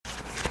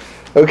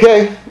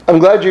Okay, I'm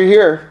glad you're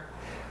here.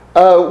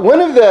 One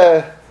of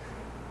the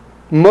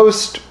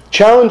most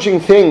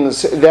challenging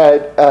things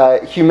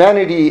that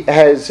humanity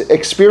has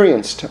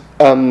experienced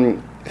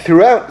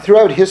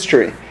throughout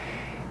history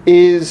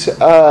is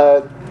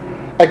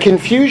a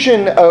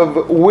confusion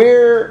of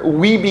where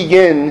we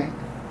begin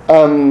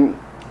and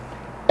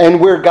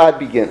where God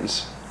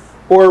begins,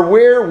 or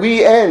where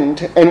we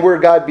end and where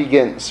God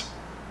begins.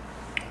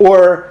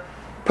 Or,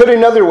 put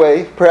another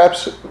way,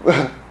 perhaps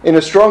in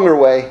a stronger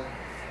way,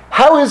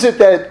 how is it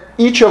that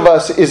each of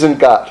us isn't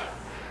God?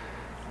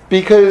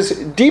 Because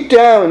deep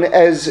down,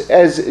 as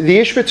the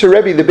Ishbitzer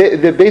Rebbe,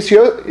 the Beis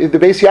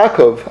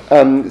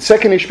Yaakov,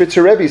 second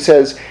Ishbitzer Rebbe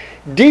says,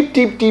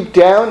 deep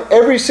down,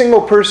 every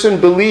single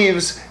person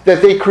believes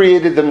that they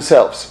created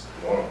themselves.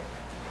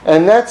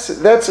 And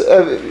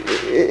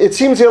it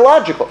seems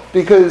illogical,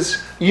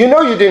 because you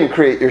know you didn't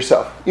create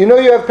yourself. You know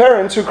you have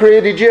parents who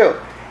created you.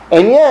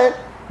 And yet,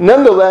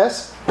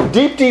 nonetheless,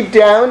 deep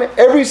down,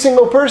 every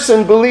single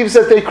person believes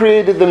that they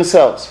created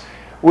themselves.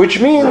 Which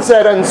means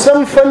that on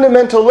some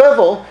fundamental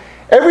level,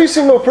 every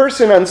single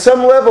person on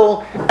some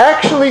level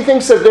actually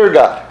thinks that they're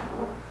God.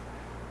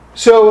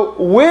 So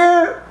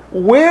where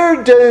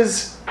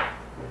does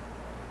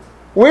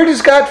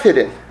God fit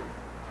in?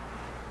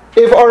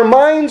 If our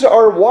minds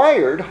are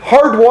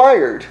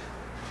hardwired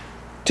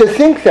to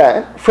think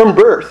that from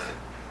birth,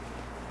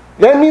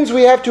 that means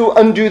we have to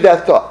undo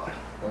that thought.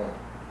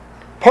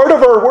 Part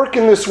of our work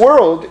in this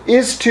world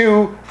is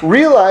to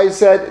realize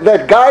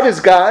that God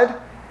is God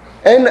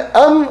and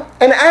I'm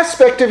an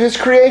aspect of His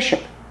creation.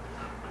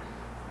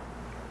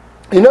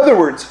 In other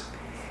words,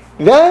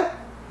 that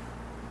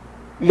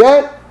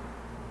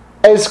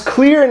as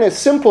clear and as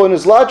simple and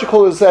as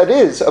logical as that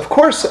is, of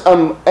course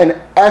I'm an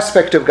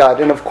aspect of God,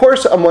 and of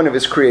course I'm one of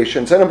His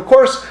creations, and of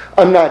course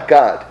I'm not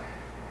God.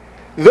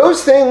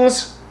 Those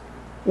things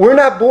we're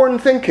not born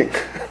thinking.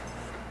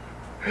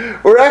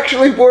 We're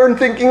actually born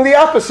thinking the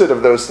opposite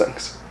of those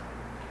things.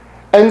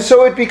 And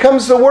so it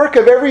becomes the work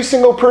of every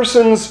single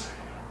person's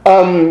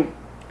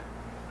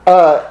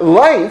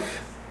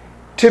life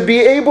to be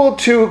able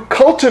to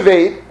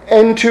cultivate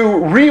and to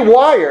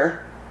rewire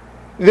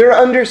their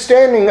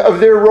understanding of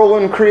their role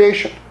in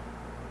creation.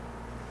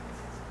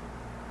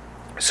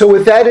 So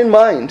with that in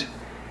mind,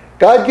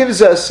 God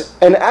gives us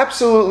an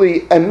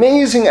absolutely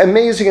amazing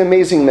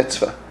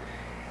mitzvah.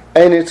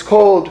 And it's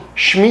called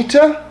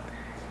Shemitah,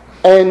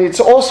 and it's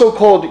also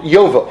called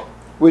Yovel,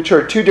 which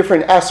are two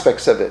different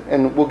aspects of it,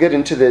 and we'll get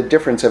into the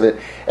difference of it.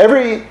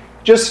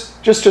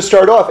 Just to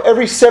start off,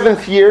 every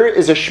 7th year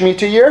is a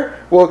Shemitah year.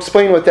 We'll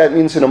explain what that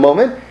means in a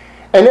moment.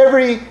 And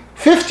every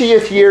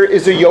 50th year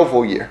is a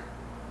Yovel year.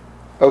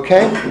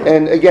 Okay?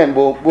 And again,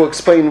 we'll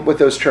explain what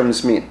those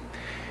terms mean.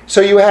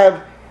 So you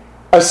have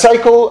a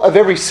cycle of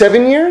every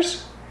 7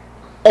 years,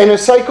 and a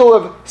cycle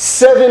of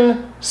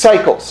 7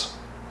 cycles.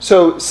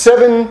 So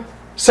 7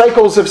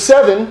 cycles of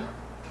 7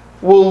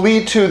 will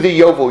lead to the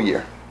Yovel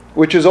year,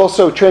 which is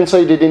also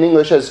translated in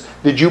English as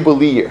the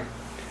Jubilee year.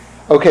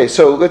 Okay,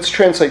 so let's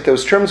translate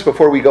those terms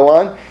before we go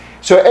on.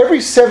 So every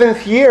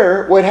 7th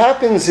year, what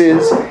happens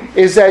is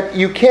that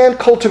you can't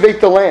cultivate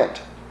the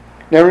land.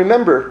 Now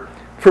remember,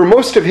 for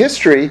most of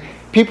history,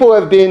 people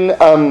have been,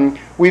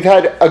 we've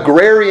had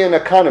agrarian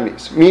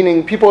economies,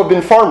 meaning people have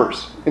been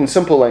farmers, in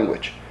simple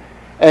language.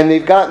 And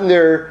they've gotten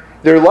their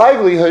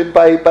livelihood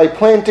by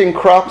planting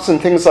crops and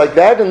things like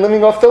that and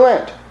living off the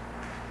land.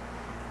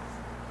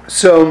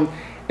 So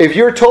if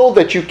you're told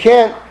that you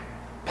can't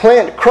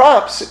plant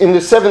crops in the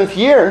 7th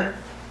year,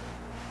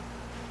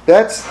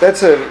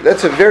 that's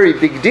a very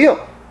big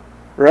deal,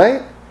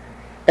 right?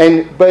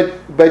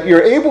 But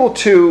you're able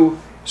to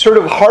sort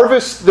of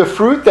harvest the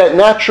fruit that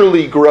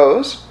naturally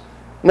grows,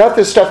 not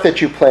the stuff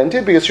that you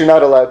planted, because you're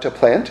not allowed to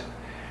plant.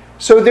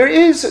 So there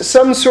is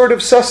some sort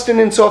of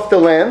sustenance off the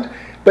land,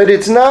 but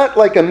it's not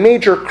like a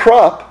major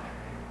crop,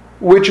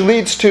 which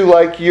leads to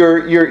like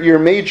your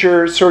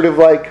major sort of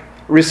like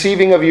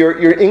receiving of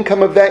your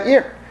income of that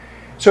year.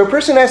 So a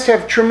person has to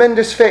have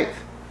tremendous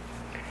faith.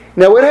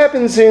 Now what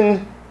happens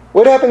in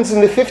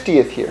the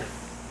 50th year?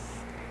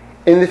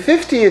 In the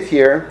 50th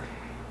year,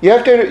 you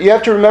have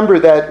to remember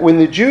that when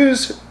the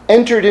Jews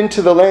entered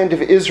into the land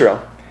of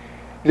Israel,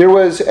 there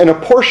was an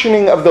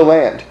apportioning of the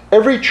land.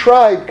 Every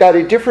tribe got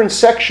a different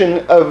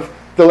section of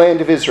the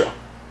land of Israel.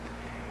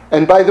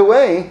 And by the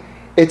way,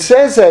 it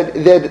says that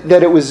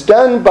it was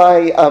done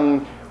by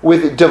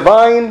with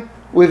divine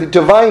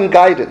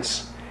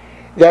guidance.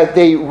 That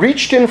they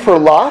reached in for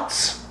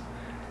lots,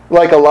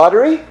 like a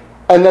lottery,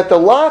 and that the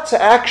lots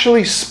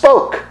actually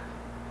spoke.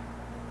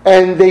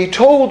 And they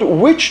told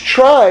which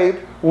tribe,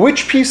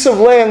 which piece of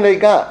land they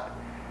got.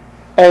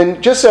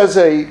 And just as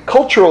a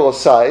cultural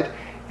aside,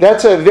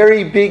 that's a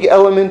very big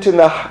element in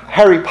the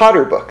Harry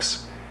Potter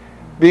books.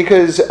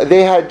 Because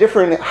they had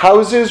different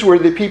houses where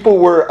the people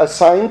were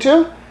assigned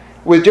to,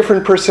 with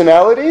different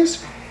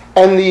personalities.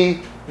 And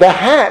the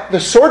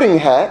sorting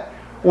hat,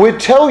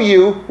 would tell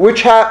you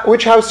which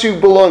house you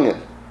belong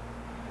in.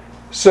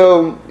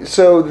 So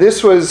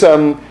this was,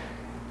 I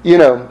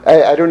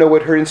don't know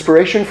what her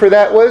inspiration for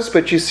that was,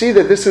 but you see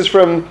that this is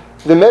from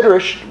the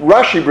Medrash,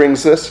 Rashi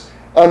brings this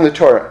on the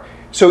Torah.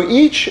 So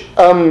each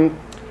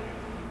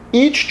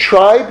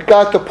tribe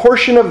got the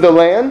portion of the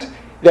land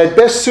that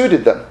best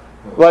suited them.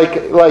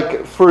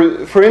 Like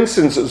for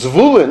instance,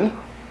 Zvulun,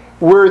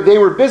 they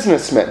were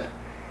businessmen,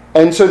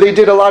 and so they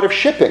did a lot of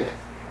shipping,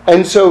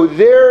 and so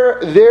their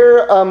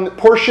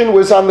portion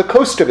was on the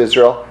coast of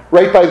Israel,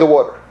 right by the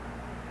water.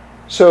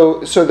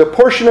 So the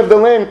portion of the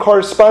land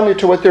corresponded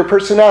to what their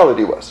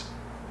personality was,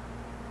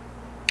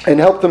 and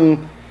helped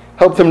them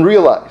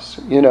realize,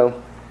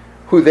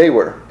 who they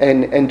were,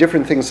 and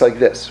different things like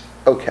this.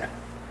 Okay,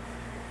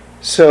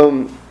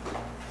 so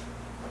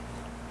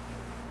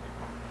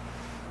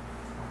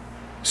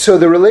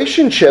the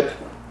relationship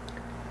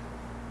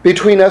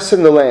between us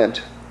and the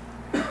land,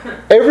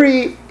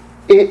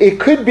 it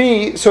could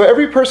be, so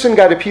every person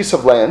got a piece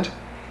of land,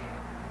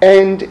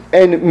 and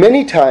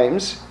many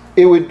times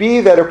it would be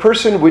that a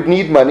person would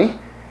need money,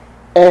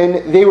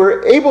 and they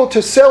were able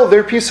to sell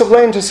their piece of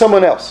land to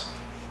someone else.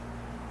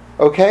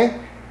 Okay?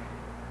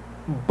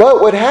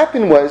 But what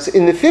happened was,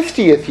 in the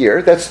 50th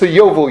year, that's the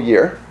Yovel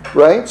year,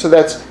 right? So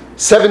that's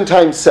 7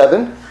 times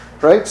 7,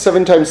 right?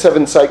 7 times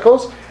 7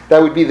 cycles.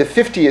 That would be the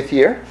 50th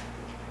year.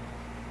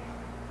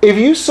 If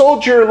you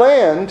sold your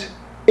land,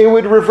 it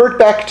would revert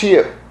back to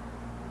you.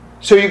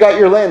 So you got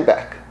your land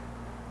back.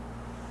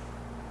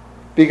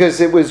 Because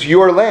it was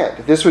your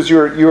land. This was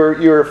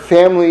your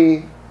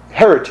family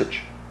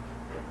heritage.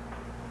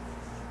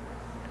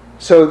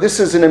 So this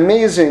is an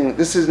amazing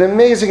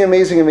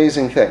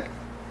thing.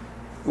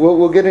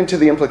 We'll get into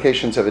the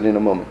implications of it in a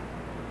moment.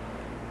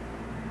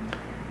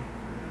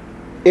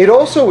 It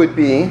also would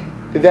be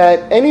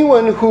that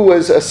anyone who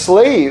was a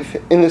slave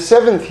in the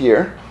 7th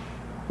year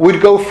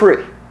would go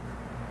free.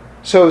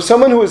 So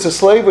someone who was a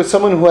slave was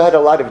someone who had a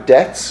lot of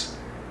debts,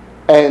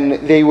 and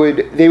they would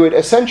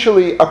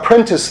essentially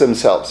apprentice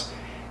themselves.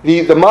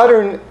 The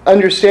modern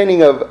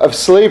understanding of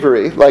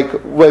slavery, like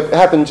what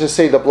happened to,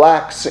 say, the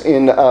blacks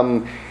in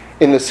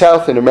the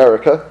South in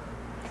America,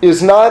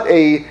 is not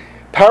a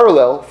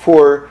parallel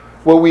for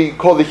what we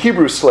call the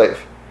Hebrew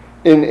slave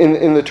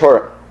in the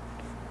Torah.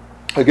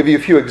 I'll give you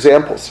a few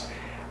examples.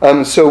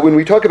 So when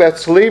we talk about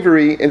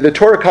slavery, in the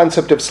Torah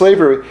concept of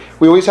slavery,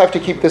 we always have to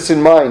keep this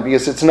in mind,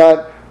 because it's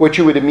not what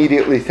you would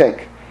immediately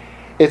think.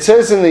 It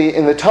says in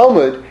the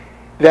Talmud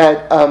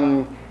that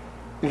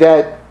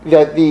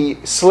the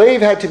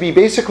slave had to be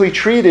basically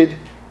treated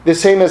the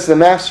same as the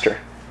master.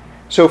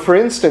 So for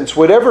instance,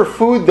 whatever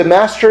food the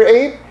master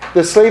ate,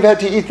 the slave had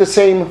to eat the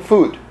same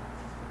food.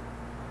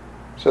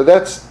 So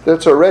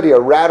that's already a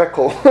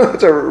radical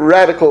it's a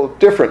radical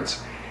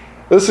difference.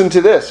 Listen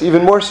to this,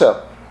 even more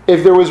so.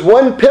 If there was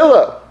one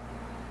pillow,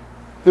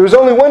 there was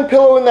only one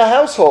pillow in the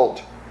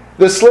household,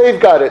 the slave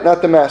got it,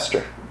 not the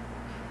master.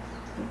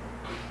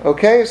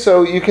 Okay,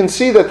 so you can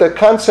see that the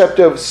concept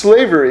of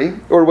slavery,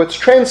 or what's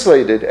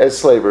translated as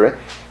slavery,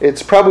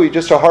 it's probably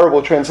just a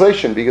horrible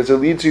translation, because it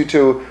leads you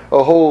to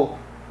a whole,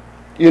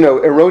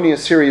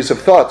 erroneous series of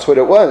thoughts, what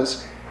it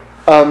was.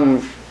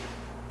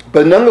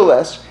 But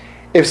nonetheless,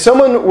 if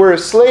someone were a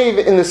slave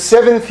in the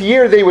 7th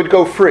year, they would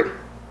go free.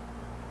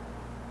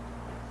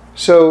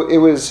 So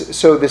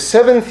the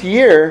 7th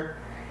year,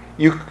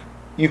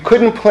 you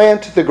couldn't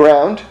plant the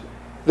ground.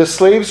 The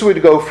slaves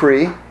would go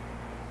free.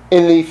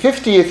 In the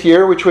 50th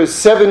year, which was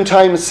 7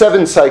 times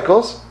 7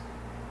 cycles,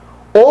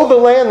 all the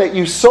land that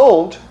you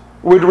sold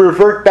would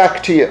revert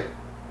back to you.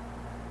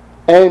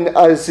 And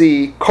as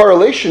the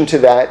correlation to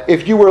that,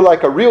 if you were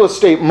like a real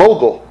estate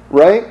mogul,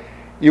 right?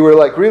 You were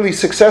like really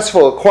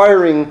successful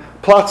acquiring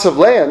plots of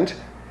land,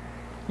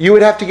 you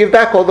would have to give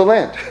back all the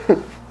land.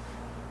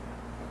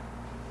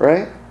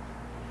 Right?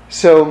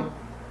 So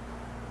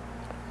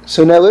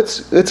now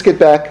let's get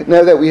back,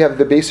 now that we have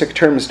the basic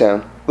terms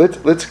down,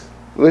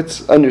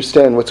 let's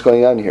understand what's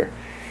going on here,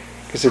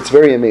 because it's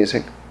very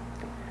amazing.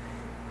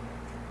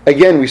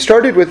 Again, we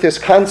started with this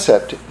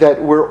concept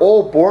that we're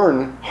all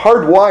born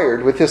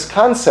hardwired with this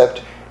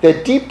concept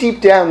that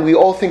deep down we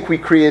all think we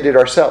created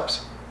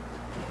ourselves.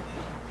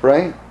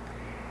 Right?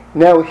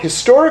 Now,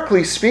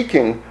 historically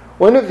speaking,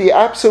 one of the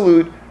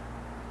absolute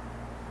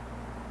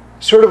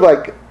sort of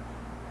like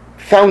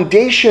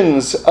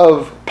foundations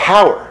of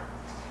power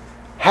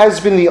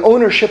has been the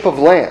ownership of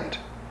land.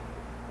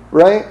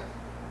 Right?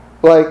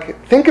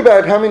 Like, think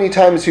about how many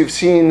times you've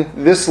seen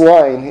this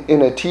line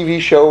in a TV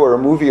show or a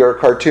movie or a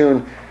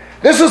cartoon.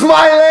 This is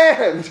my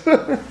land!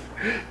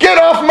 Get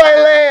off my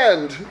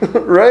land!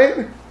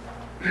 Right?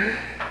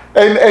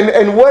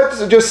 And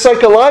what, just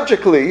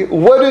psychologically,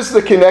 what is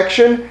the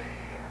connection?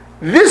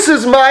 This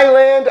is my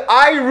land,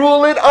 I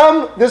rule it,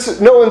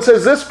 no one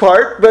says this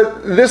part,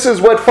 but this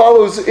is what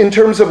follows in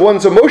terms of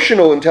one's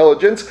emotional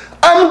intelligence.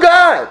 I'm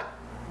God!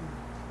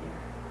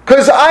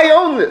 Because I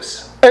own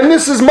this, and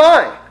this is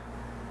mine.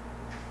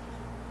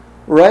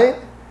 Right?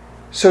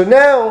 So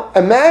now,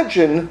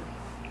 imagine,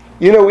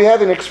 we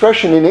have an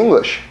expression in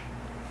English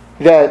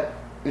that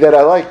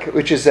I like,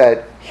 which is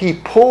that he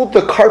pulled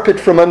the carpet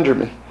from under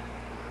me.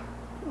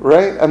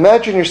 Right?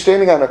 Imagine you're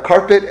standing on a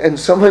carpet and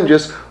someone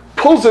just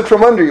pulls it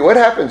from under you. What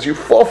happens? You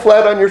fall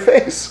flat on your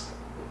face.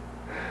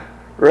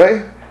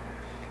 Right?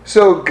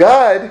 So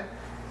God,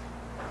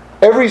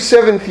 every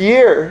 7th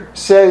year,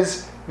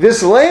 says,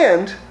 this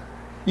land,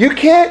 you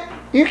can't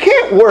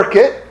work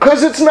it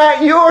because it's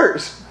not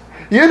yours.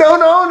 You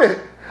don't own it.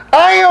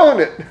 I own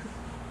it.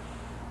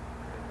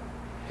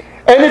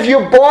 And if you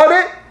bought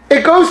it,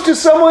 it goes to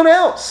someone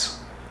else.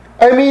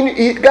 I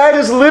mean, God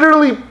is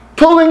literally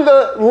pulling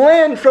the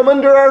land from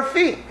under our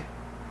feet.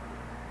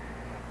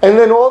 And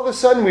then all of a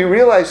sudden we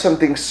realize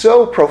something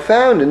so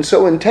profound and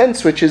so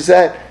intense, which is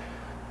that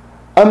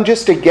I'm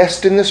just a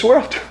guest in this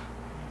world.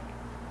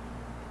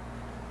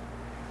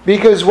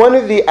 Because one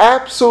of the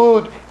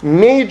absolute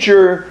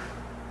major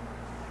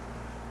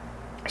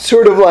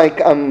sort of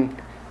like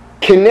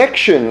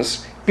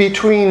connections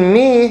between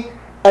me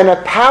and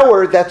a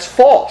power that's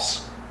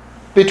false,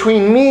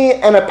 between me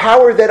and a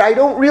power that I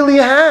don't really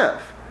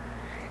have,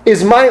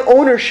 is my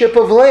ownership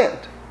of land.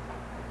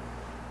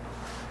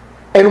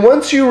 And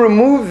once you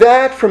remove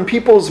that from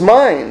people's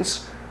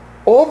minds,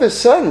 all of a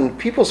sudden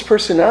people's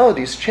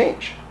personalities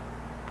change.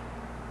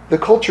 The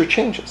culture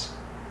changes.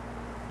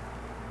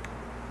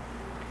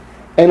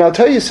 And I'll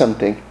tell you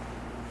something,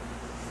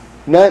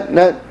 not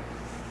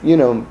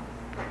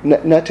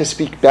to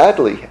speak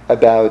badly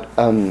about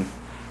our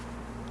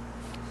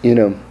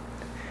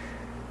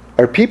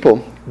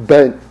people,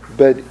 but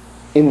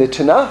in the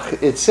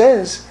Tanakh it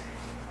says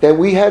that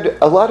we had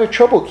a lot of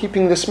trouble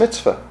keeping this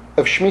mitzvah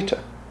of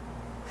Shemitah.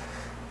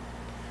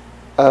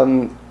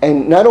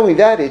 And not only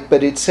that,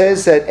 but it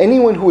says that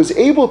anyone who was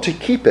able to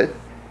keep it,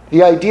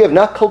 the idea of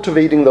not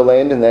cultivating the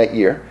land in that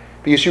year,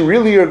 because you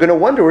really are going to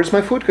wonder, where's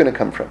my food going to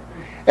come from?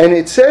 And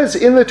it says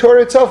in the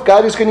Torah itself,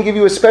 God is going to give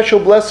you a special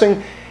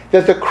blessing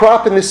that the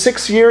crop in the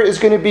 6th year is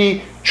going to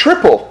be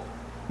triple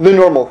the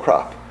normal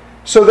crop.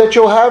 So that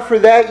you'll have for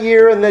that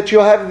year, and that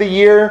you'll have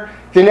the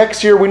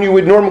next year when you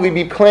would normally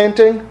be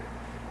planting,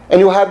 and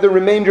you'll have the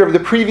remainder of the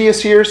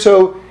previous year,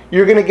 so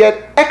you're going to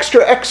get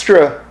extra,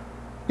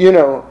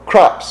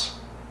 crops,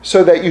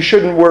 so that you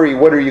shouldn't worry,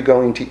 what are you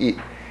going to eat?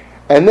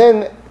 And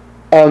then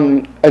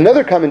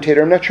another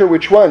commentator, I'm not sure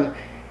which one,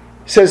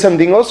 says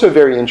something also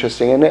very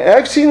interesting. And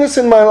I've seen this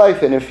in my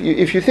life, and if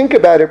you think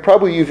about it,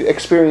 probably you've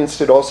experienced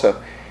it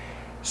also.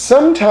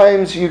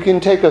 Sometimes you can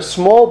take a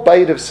small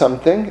bite of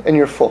something and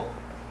you're full.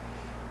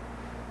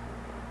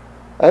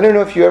 I don't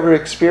know if you ever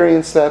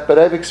experienced that, but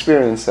I've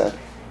experienced that.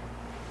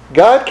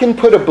 God can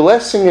put a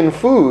blessing in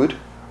food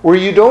where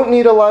you don't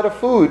need a lot of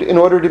food in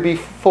order to be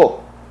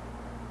full.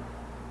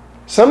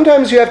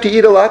 Sometimes you have to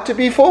eat a lot to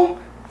be full,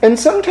 and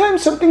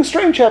sometimes something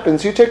strange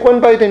happens. You take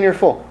one bite and you're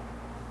full.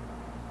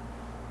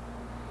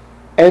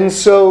 And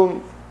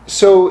so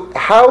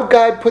how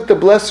God put the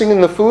blessing in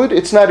the food,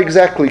 it's not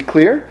exactly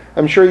clear.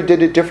 I'm sure He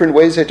did it different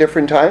ways at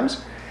different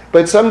times.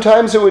 But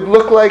sometimes it would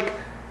look like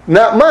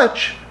not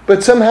much,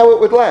 but somehow it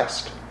would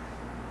last.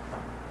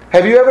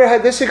 Have you ever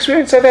had this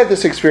experience? I've had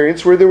this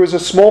experience where there was a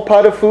small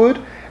pot of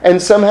food,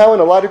 and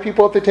a lot of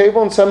people at the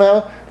table, and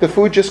somehow the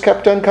food just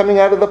kept on coming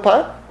out of the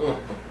pot.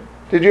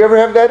 Did you ever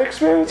have that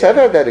experience? I've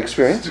had that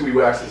experience. We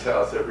wax his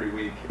house every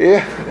week.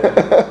 Yeah.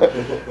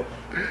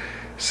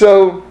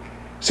 So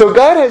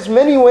God has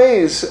many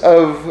ways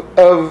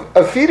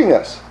of feeding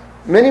us.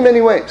 Many,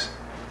 many ways.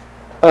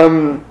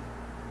 But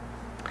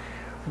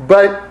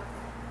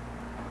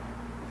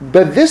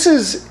this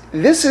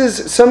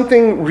is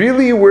something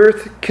really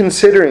worth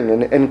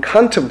considering and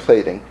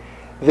contemplating.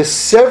 The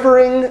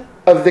severing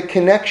of the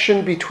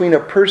connection between a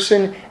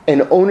person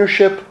and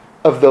ownership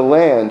of the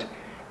land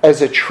as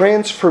a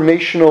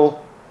transformational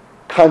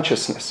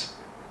consciousness.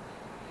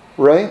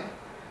 Right?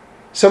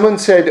 Someone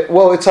said,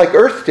 well, it's like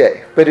Earth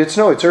Day, but it's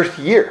Earth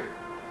Year.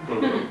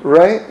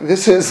 Right?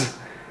 This is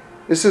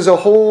a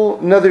whole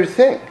nother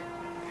thing.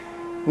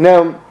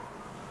 Now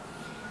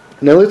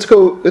let's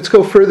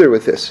go further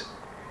with this.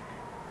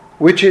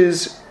 Which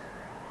is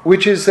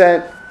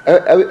that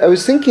I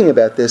was thinking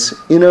about this.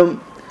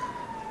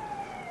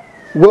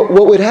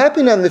 What would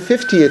happen on the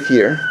 50th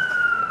year?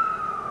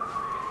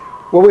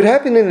 What would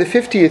happen in the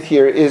 50th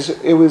year is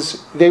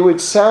they would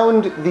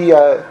sound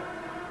the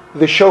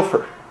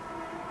shofar,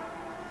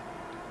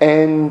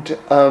 and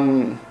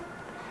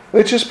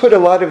let's just put a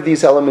lot of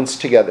these elements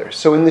together.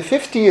 So in the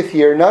 50th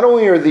year, not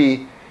only in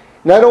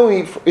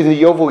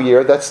the Yovel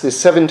year, that's the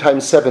 7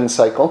 times 7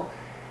 cycle,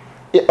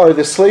 are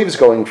the slaves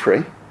going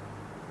free,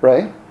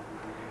 right?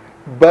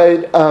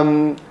 But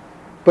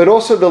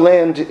also the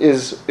land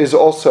is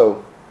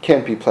also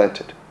can't be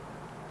planted.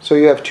 So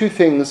you have two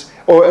things,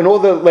 and all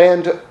the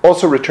land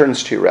also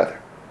returns to you, rather.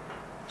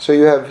 So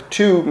you have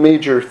two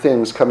major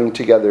things coming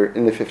together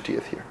in the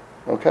 50th year.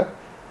 Okay?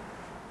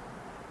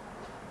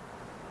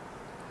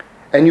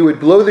 And you would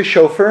blow the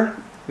shofar.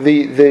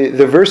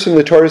 The verse in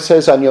the Torah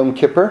says on Yom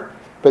Kippur,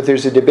 but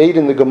there's a debate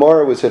in the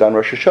Gemara, was it on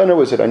Rosh Hashanah,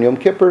 was it on Yom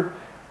Kippur?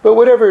 But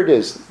whatever it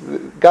is,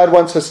 God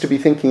wants us to be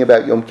thinking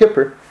about Yom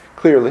Kippur,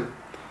 clearly.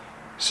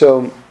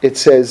 So it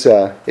says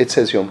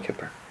Yom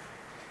Kippur.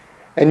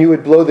 And you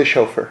would blow the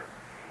shofar.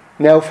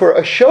 Now, for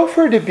a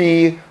shofar to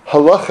be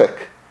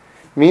halachic,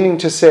 meaning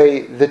to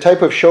say the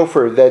type of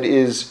shofar that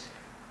is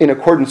in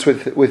accordance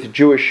with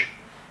Jewish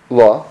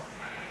law,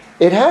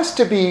 it has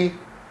to be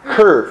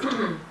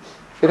curved.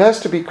 It has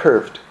to be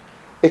curved.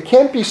 It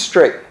can't be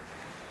straight.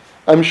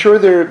 I'm sure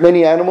there are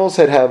many animals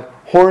that have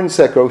horns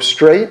that go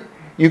straight.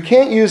 You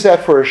can't use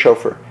that for a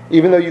shofar,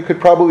 even though you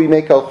could probably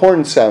make a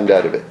horn sound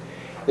out of it.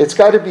 It's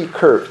got to be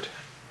curved,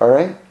 all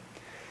right?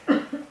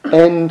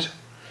 And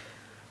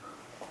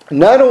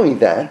not only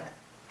that,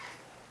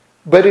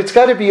 but it's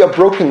got to be a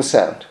broken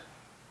sound,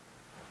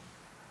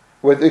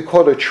 what they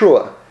call a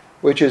trua,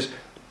 which is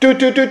do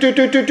do do do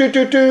do do do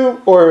do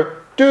do, or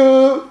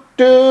do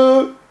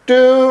do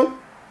do,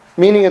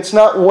 meaning it's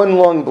not one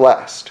long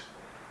blast.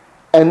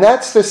 And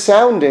that's the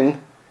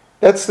sounding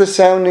of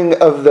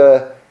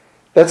the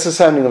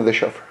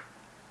shofar.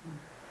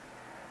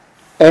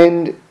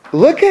 And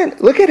look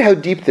at how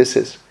deep this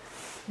is.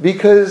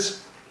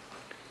 Because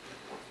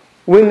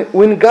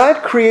when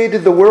God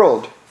created the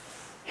world,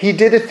 He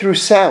did it through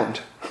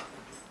sound.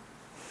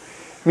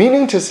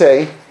 Meaning to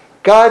say,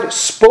 God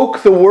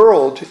spoke the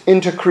world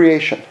into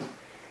creation.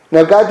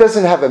 Now, God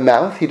doesn't have a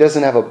mouth, He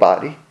doesn't have a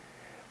body.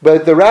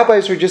 But the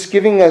rabbis are just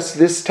giving us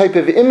this type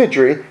of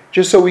imagery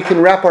just so we can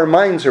wrap our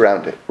minds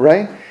around it,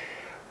 right?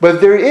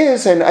 But there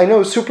is, and I know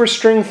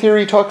superstring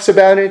theory talks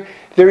about it,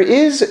 there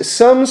is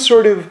some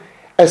sort of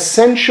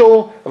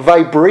essential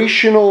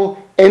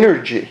vibrational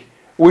energy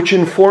which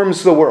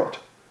informs the world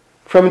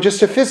from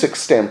just a physics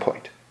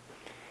standpoint.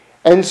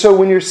 And so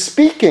when you're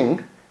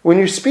speaking,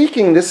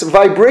 this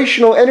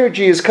vibrational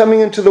energy is coming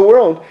into the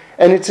world,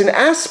 and it's an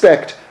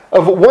aspect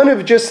of one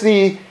of just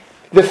the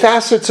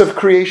facets of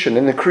creation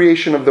and the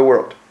creation of the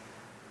world.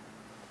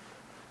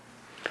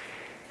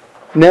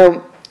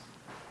 Now,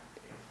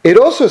 it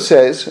also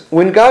says,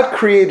 when God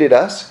created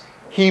us,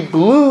 He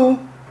blew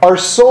our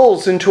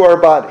souls into our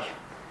body.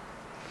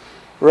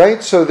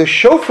 Right? So the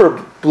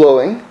shofar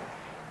blowing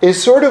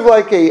is sort of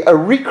like a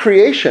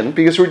recreation,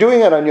 because we're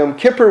doing it on Yom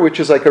Kippur, which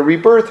is like a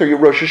rebirth, or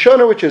Rosh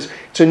Hashanah, which is,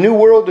 it's a new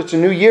world, it's a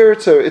new year,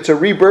 it's a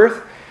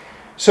rebirth.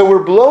 So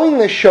we're blowing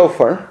the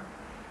shofar,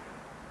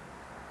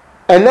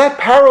 and that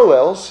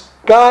parallels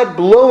God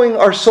blowing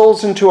our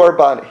souls into our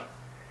body.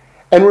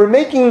 And we're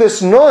making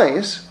this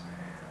noise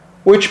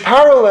which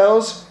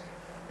parallels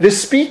the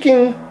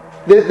speaking,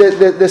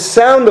 the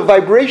sound, the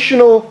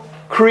vibrational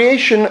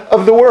creation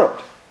of the world,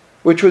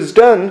 which was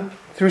done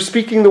through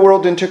speaking the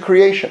world into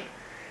creation.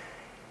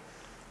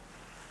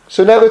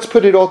 So now let's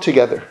put it all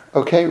together,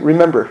 okay?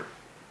 Remember,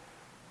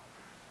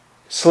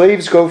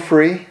 slaves go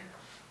free,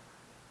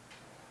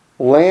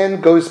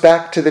 land goes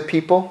back to the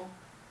people,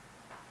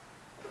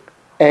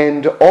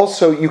 and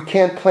also you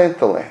can't plant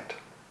the land.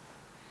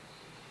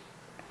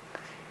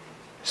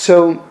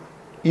 So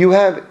you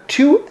have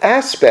two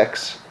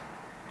aspects,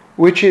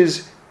 which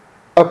is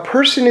a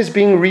person is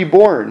being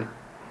reborn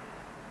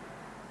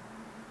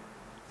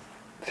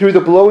through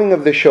the blowing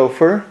of the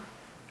shofar,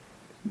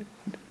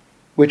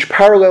 which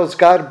parallels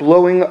God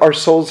blowing our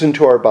souls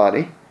into our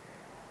body.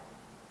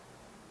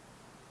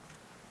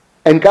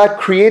 And God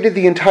created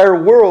the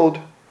entire world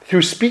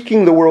through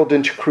speaking the world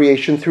into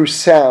creation through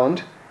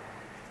sound.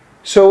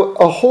 So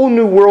a whole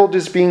new world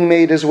is being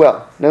made as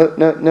well.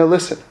 Now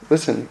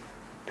listen,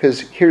 because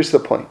here's the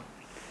point.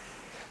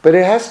 But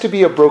it has to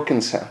be a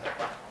broken sound,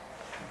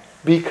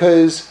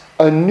 because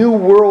a new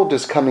world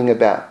is coming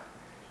about.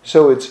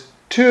 So it's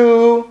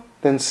two,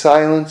 then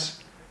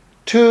silence,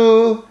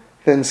 two,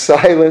 then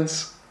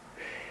silence.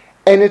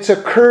 And it's a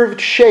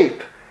curved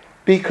shape,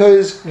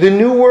 because the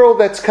new world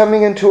that's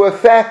coming into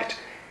effect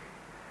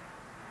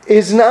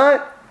is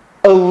not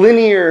a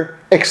linear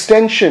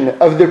extension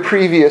of the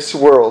previous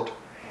world.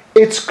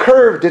 It's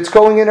curved. It's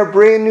going in a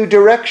brand new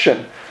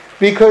direction,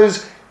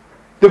 because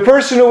the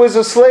person who was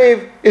a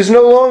slave is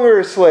no longer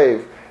a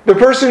slave. The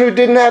person who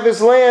didn't have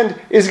his land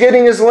is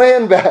getting his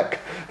land back.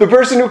 The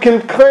person who can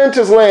plant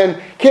his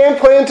land can't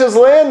plant his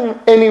land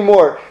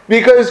anymore,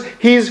 because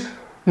he's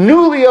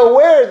newly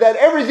aware that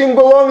everything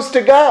belongs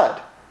to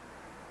God.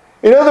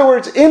 In other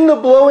words, in the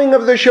blowing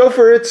of the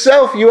shofar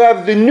itself, you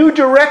have the new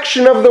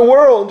direction of the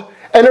world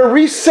and a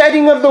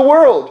resetting of the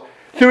world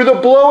through the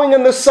blowing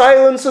and the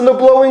silence and the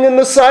blowing and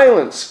the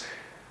silence.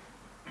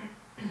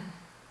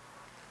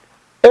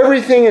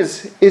 Everything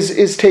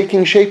is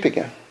taking shape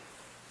again.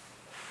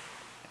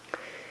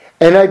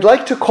 And I'd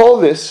like to call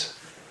this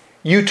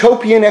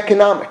utopian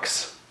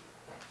economics.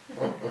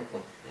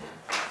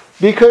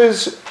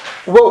 Because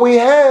what we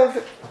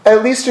have,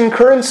 at least in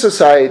current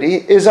society,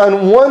 is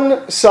on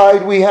one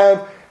side we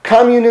have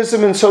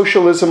communism and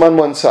socialism on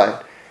one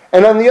side.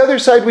 And on the other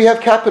side we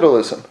have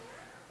capitalism.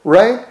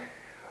 Right?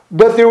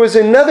 But there was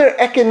another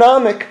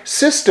economic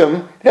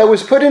system that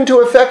was put into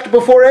effect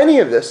before any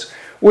of this,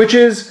 which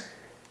is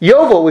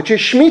Yovel, which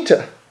is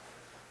Shemitah,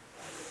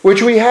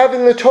 which we have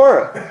in the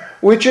Torah,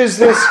 which is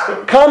this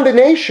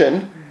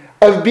combination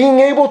of being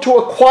able to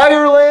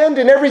acquire land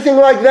and everything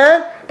like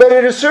that, but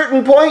at a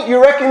certain point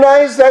you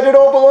recognize that it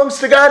all belongs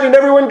to God and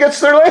everyone gets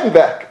their land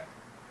back.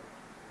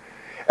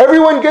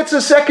 Everyone gets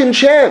a second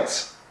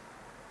chance.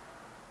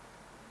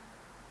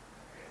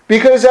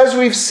 Because as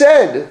we've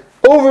said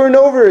over and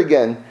over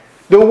again,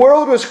 the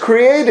world was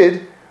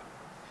created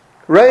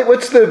Right?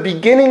 What's the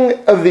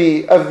beginning of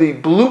the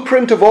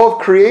blueprint of all of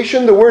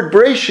creation? The word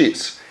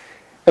Breshis.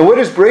 And what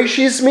does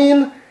Breshis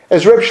mean?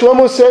 As Reb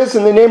Shlomo says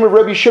in the name of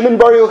Rabbi Shimon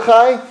Bar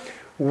Yochai,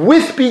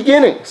 with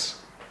beginnings.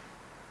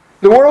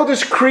 The world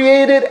is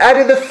created out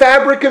of the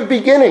fabric of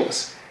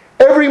beginnings.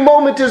 Every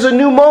moment is a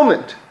new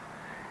moment.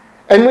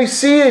 And we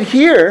see it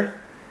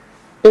here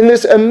in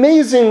this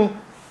amazing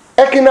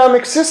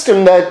economic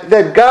system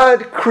that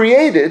God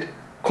created,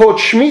 called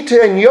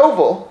Shemitah and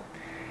Yovel,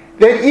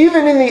 that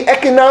even in the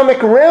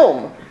economic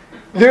realm,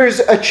 there's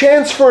a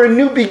chance for a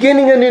new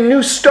beginning and a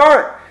new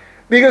start,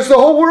 because the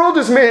whole world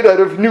is made out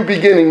of new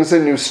beginnings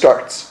and new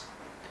starts.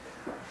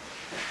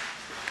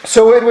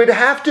 So it would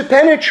have to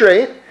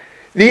penetrate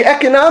the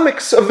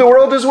economics of the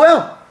world as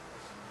well.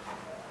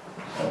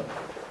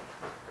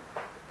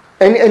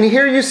 And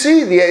here you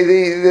see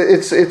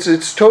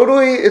it's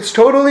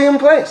totally in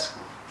place.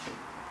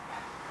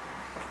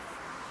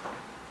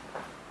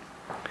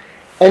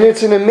 And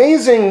it's an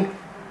amazing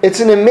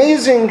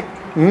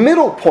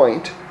middle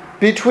point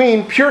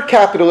between pure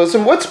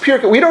capitalism. What's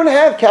pure? We don't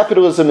have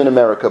capitalism in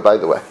America, by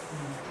the way.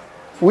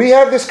 We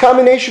have this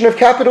combination of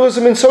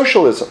capitalism and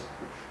socialism.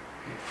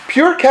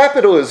 Pure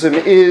capitalism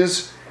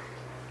is,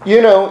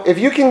 if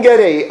you can get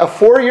a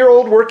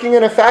 4-year-old working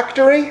in a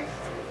factory,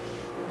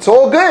 it's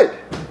all good,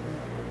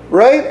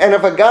 right? And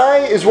if a guy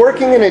is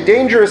working in a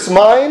dangerous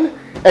mine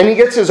and he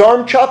gets his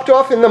arm chopped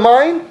off in the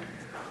mine,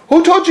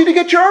 who told you to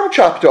get your arm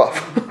chopped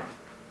off?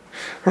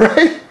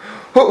 Right?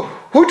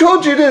 Who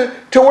told you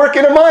to work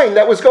in a mine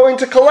that was going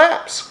to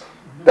collapse?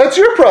 That's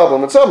your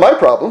problem. It's not my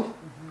problem.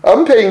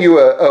 I'm paying you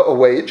a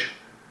wage.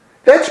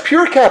 That's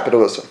pure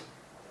capitalism.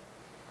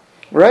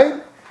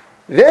 Right?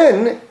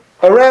 Then,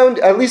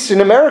 at least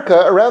in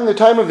America, around the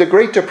time of the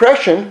Great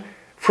Depression,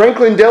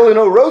 Franklin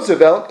Delano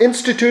Roosevelt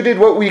instituted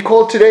what we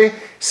call today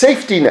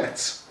safety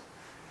nets.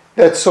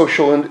 That's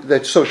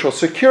social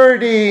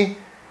security,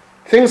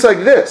 things like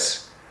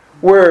this,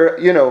 where,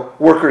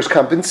 workers'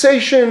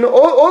 compensation,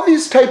 all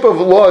these type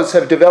of laws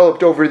have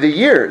developed over the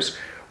years,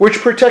 which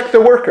protect the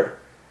worker,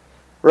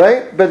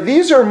 right? But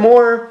these are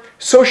more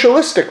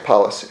socialistic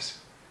policies.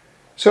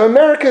 So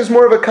America is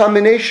more of a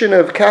combination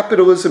of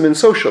capitalism and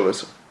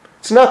socialism.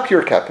 It's not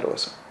pure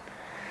capitalism.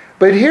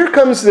 But here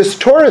comes this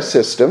Torah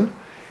system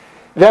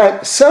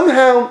that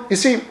somehow, you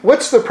see,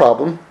 what's the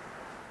problem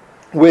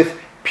with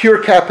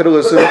pure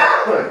capitalism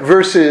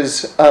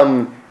versus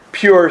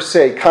pure,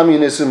 say,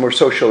 communism or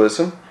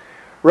socialism?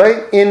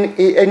 Right?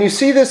 And you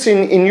see this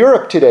in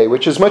Europe today,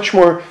 which is much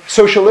more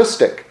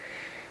socialistic.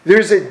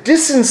 There's a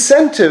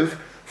disincentive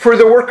for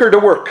the worker to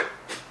work.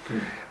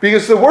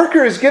 Because the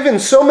worker is given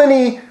so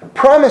many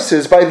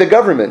promises by the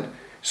government,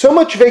 so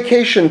much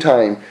vacation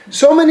time,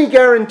 so many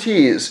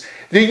guarantees.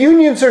 The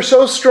unions are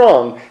so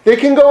strong, they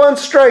can go on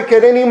strike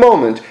at any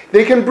moment.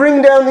 They can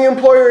bring down the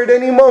employer at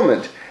any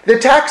moment. The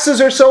taxes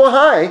are so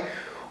high.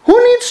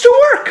 Who needs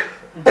to work?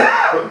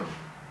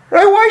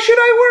 Right? Why should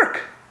I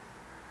work?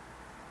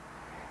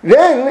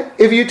 Then,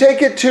 if you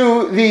take it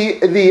to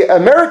the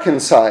American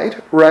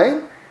side,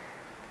 right,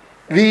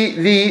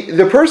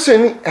 the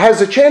person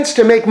has a chance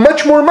to make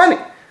much more money.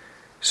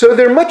 So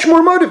they're much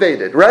more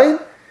motivated, right?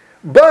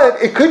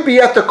 But it could be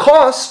at the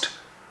cost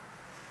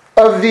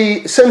of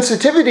the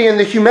sensitivity and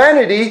the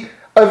humanity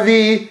of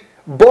the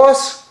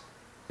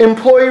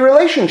boss-employee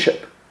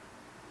relationship,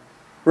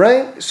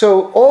 right?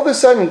 So all of a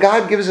sudden,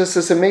 God gives us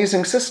this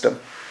amazing system,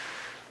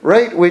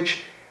 right,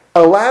 which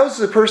allows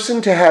the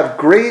person to have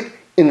great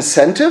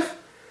incentive,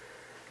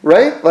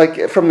 right?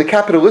 Like from the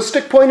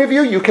capitalistic point of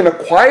view, you can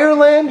acquire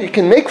land, you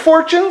can make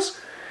fortunes,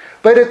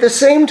 but at the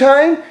same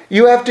time,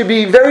 you have to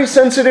be very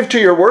sensitive to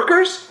your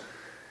workers,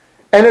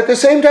 and at the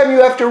same time,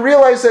 you have to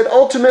realize that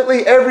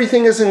ultimately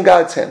everything is in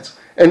God's hands,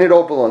 and it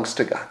all belongs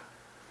to God.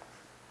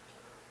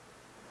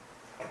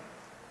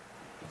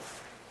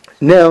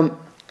 Now,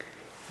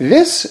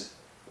 this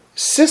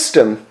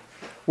system,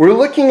 we're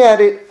looking at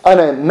it on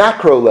a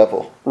macro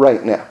level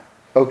right now,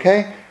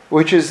 okay?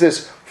 Which is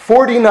this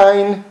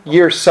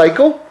 49-year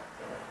cycle,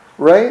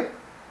 right?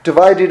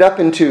 Divided up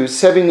into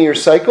 7-year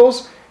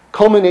cycles,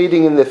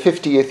 culminating in the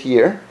 50th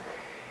year.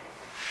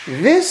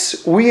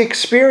 This we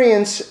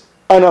experience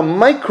on a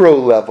micro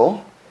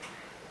level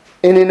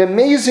in an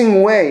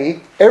amazing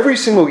way every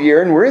single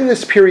year, and we're in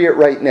this period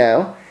right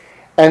now,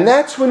 and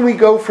that's when we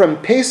go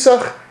from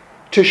Pesach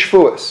to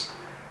Shavuos.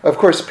 Of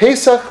course,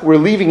 Pesach, we're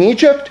leaving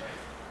Egypt,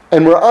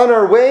 and we're on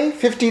our way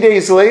 50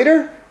 days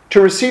later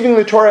to receiving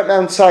the Torah at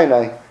Mount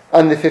Sinai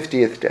on the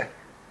 50th day.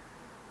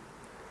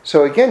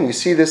 So again, you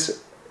see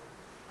this,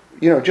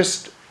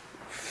 just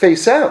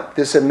face out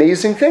this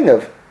amazing thing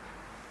of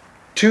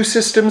 2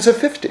 systems of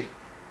 50,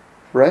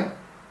 right?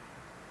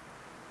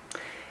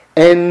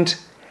 And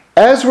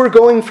as we're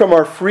going from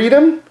our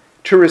freedom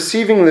to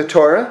receiving the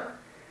Torah,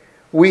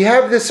 we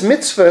have this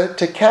mitzvah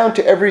to count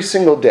every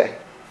single day.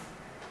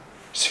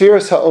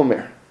 Sfiras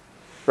HaOmer,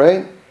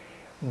 right?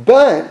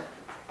 But,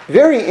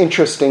 very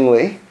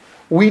interestingly,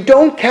 we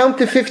don't count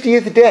the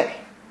 50th day.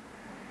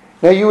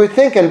 Now you would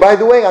think, and by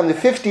the way, on the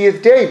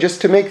 50th day, just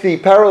to make the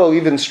parallel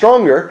even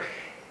stronger,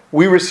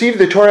 we received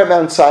the Torah at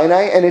Mount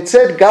Sinai, and it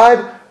said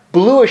God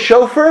blew a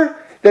shofar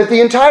that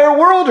the entire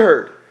world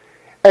heard.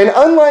 And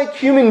unlike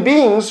human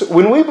beings,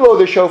 when we blow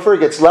the shofar, it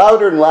gets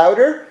louder and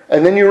louder,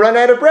 and then you run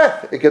out of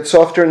breath. It gets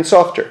softer and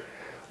softer.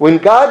 When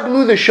God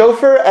blew the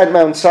shofar at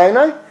Mount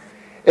Sinai,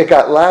 it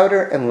got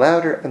louder and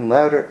louder and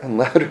louder and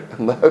louder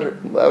and louder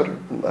and louder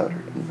and louder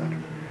and louder.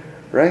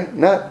 Right?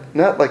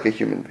 Not like a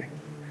human being.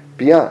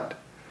 Beyond.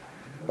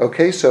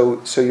 Okay,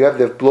 so you have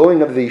the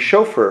blowing of the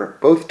shofar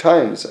both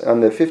times on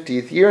the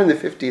 50th year and the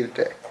 50th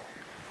day.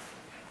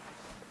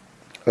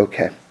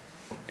 Okay.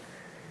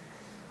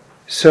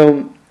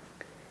 So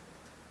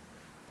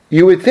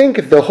you would think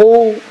if the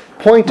whole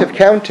point of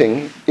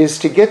counting is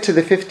to get to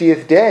the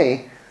 50th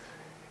day,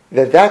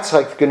 that's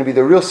like going to be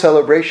the real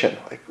celebration.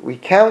 Like we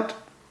count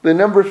the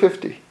number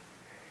 50.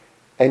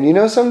 And you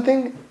know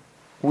something?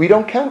 We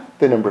don't count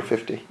the number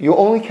 50. You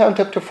only count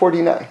up to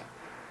 49.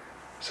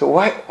 So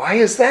why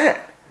is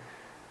that?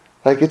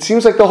 Like it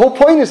seems like the whole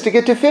point is to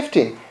get to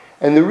 50.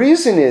 And the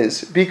reason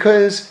is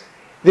because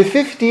the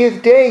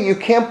 50th day you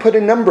can't put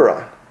a number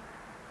on.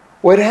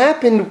 What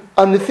happened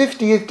on the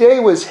 50th day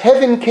was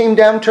heaven came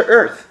down to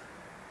earth.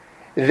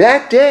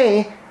 That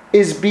day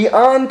is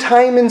beyond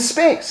time and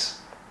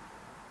space.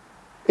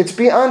 It's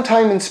beyond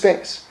time and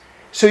space.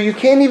 So you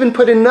can't even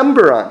put a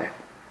number on it.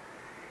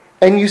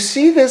 And you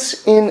see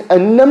this in a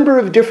number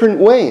of different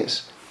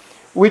ways,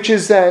 which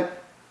is that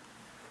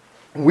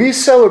we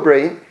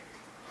celebrate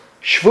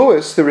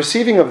Shavuos, the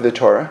receiving of the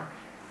Torah,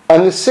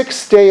 on the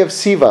 6th day of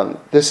Sivan,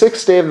 the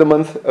 6th day of the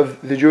month of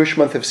the Jewish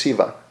month of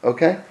Sivan.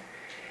 Okay?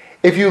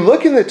 If you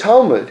look in the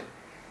Talmud,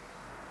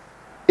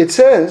 it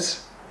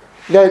says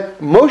that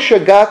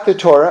Moshe got the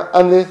Torah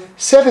on the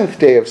 7th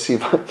day of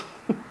Sivan.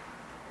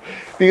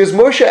 Because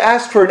Moshe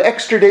asked for an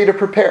extra day to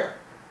prepare.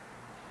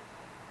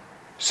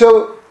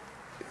 So,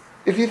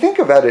 if you think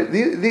about it,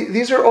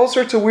 these are all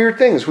sorts of weird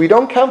things. We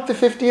don't count the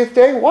 50th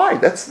day. Why?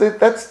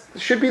 That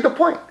should be the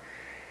point.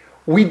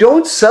 We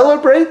don't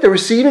celebrate the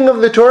receiving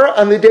of the Torah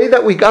on the day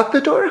that we got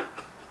the Torah?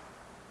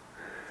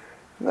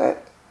 Isn't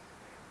that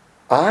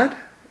odd?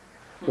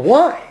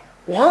 Why?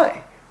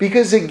 Why?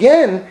 Because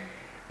again,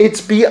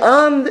 it's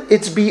beyond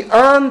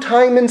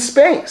time and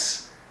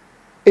space.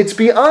 It's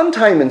beyond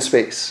time and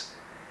space.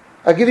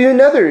 I'll give you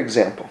another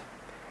example.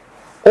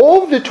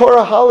 All of the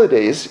Torah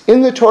holidays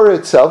in the Torah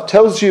itself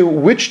tells you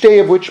which day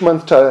of which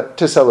month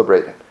to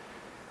celebrate it.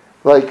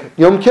 Like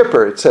Yom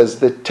Kippur, it says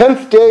the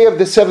 10th day of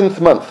the 7th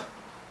month.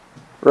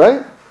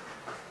 Right?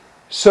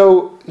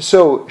 So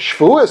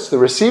Shavuos, the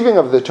receiving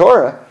of the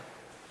Torah,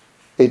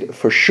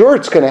 for sure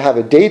it's going to have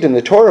a date in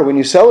the Torah when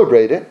you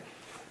celebrate it.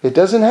 It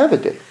doesn't have a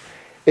date.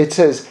 It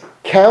says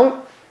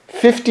count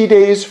 50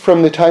 days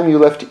from the time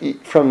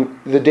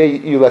from the day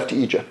you left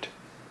Egypt.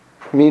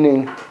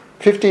 Meaning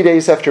 50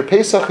 days after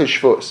Pesach is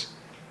Shavuos.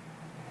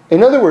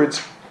 In other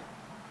words,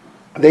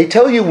 they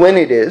tell you when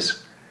it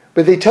is,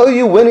 but they tell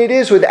you when it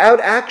is without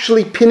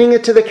actually pinning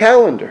it to the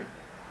calendar.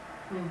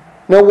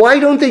 Now, why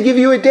don't they give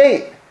you a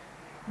date?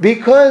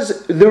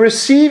 Because the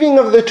receiving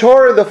of the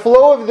Torah, the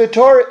flow of the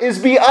Torah, is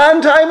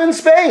beyond time and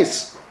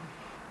space.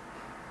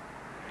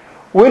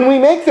 When we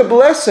make the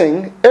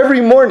blessing every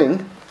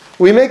morning,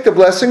 we make the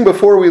blessing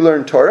before we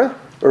learn Torah,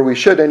 or we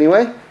should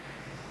anyway,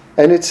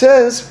 and it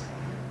says,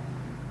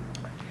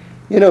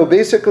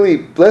 basically,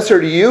 blessed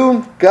are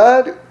you,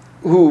 God,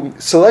 who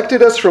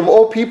selected us from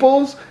all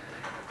peoples,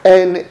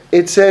 and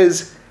it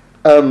says,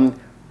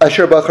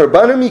 Asher bachar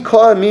banu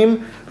mikol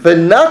amim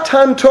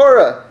v'natan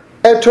Torah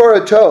et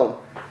Torato,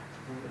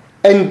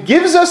 and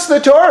gives us the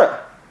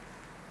Torah.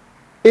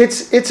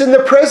 It's in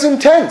the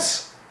present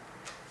tense.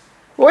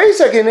 Wait a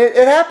second, it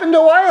happened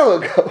a while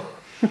ago.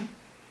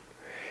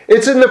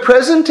 It's in the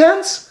present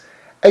tense.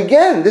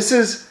 Again, this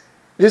is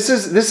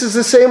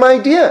the same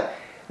idea.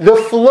 The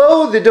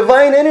flow, the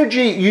divine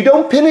energy, you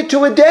don't pin it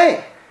to a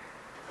day.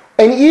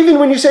 And even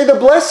when you say the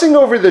blessing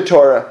over the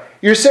Torah,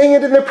 you're saying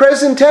it in the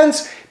present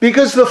tense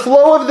because the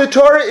flow of the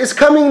Torah is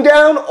coming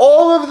down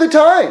all of the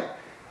time.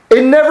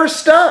 It never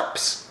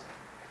stops.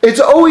 It's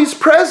always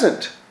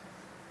present.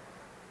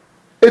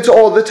 It's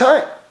all the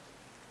time.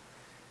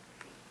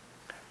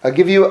 I'll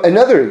give you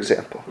another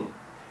example,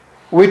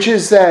 which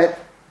is that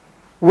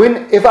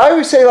if I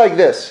would say like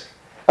this,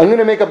 I'm going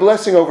to make a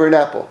blessing over an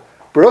apple.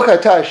 Baruch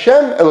atah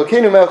Hashem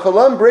Elokeinu melech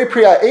haolam borei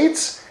pri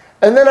ha'etz,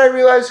 and then I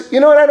realize, you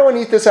know what, I don't want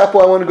to eat this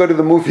apple, I want to go to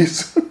the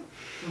movies.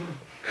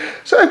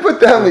 So I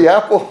put down the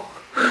apple,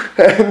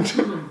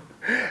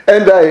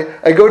 and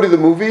I go to the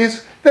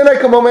movies, then I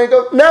come home and I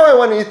go, now I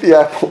want to eat the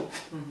apple.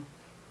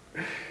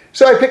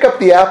 So I pick up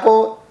the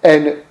apple,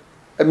 and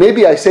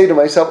maybe I say to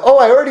myself,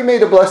 I already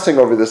made a blessing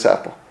over this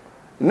apple.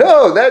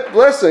 No, that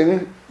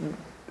blessing,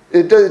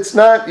 it's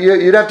not,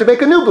 you'd have to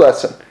make a new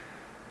blessing.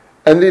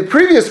 And the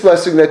previous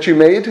blessing that you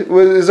made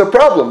is a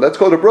problem. That's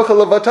called a bracha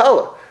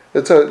levatala.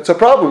 It's a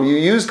problem. You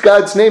used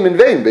God's name in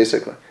vain,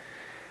 basically.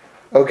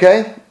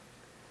 Okay?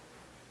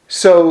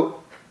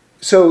 So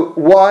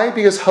why?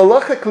 Because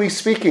halachically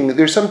speaking,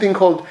 there's something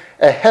called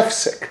a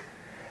hefsek.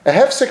 A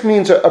hefsek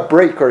means a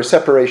break or a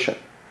separation.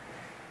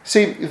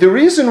 See, the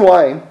reason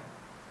why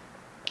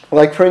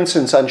Like for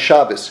instance on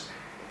Shabbos,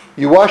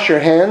 you wash your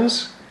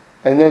hands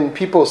and then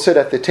people sit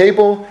at the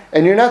table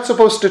and you're not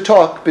supposed to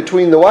talk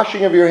between the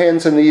washing of your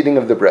hands and the eating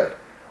of the bread.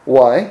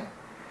 Why?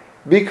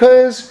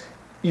 Because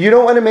you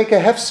don't want to make a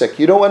hefsek,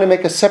 you don't want to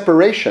make a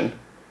separation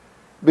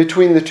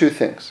between the two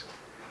things.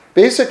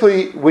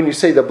 Basically, when you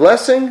say the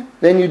blessing,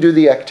 then you do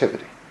the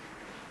activity.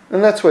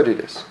 And that's what it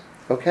is.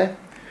 Okay?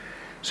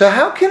 So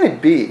how can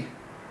it be,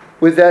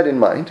 with that in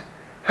mind,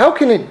 how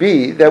can it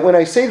be that when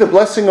I say the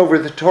blessing over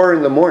the Torah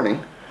in the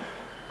morning,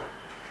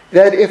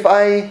 that if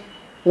I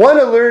want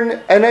to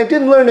learn, and I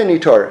didn't learn any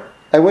Torah,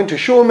 I went to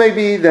shul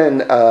maybe,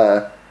 then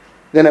I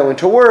went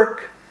to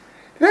work,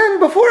 then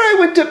before I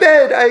went to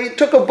bed, I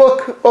took a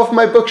book off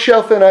my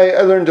bookshelf and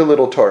I learned a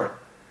little Torah.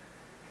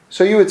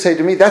 So you would say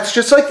to me, that's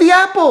just like the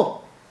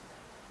apple.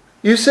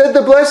 You said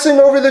the blessing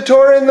over the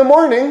Torah in the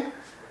morning,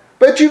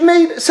 but you've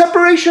made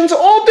separations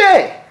all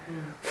day.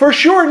 For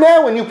sure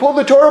now, when you pull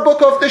the Torah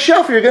book off the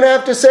shelf, you're going to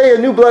have to say a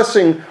new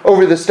blessing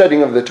over the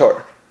studying of the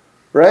Torah.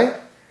 Right?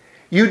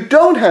 You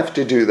don't have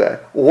to do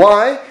that.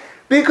 Why?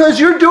 Because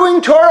you're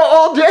doing Torah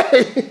all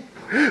day.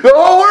 The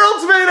whole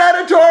world's made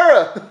out of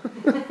Torah.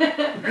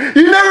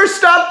 You never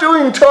stopped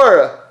doing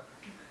Torah.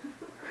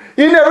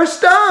 You never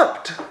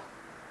stopped.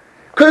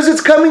 Because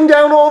it's coming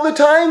down all the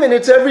time and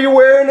it's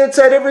everywhere and it's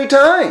at every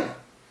time.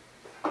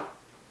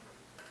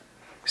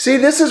 See,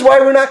 this is why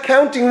we're not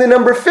counting the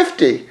number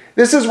 50.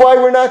 This is why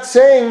we're not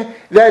saying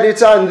that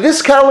it's on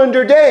this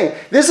calendar day.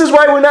 This is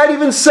why we're not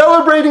even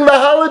celebrating the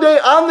holiday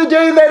on the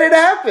day that it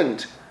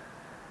happened.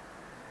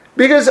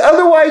 Because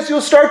otherwise you'll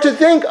start to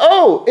think,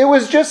 oh, it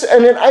was just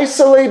an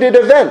isolated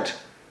event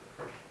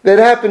that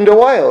happened a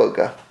while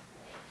ago.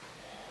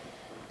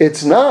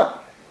 It's not.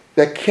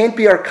 That can't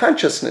be our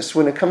consciousness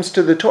when it comes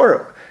to the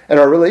Torah and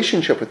our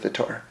relationship with the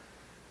Torah.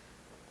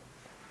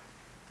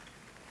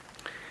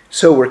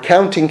 So we're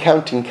counting,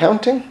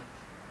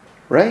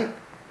 right?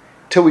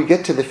 Till we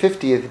get to the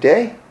 50th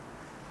day.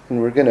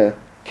 And we're going to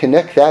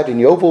connect that in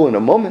Yovel in a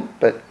moment,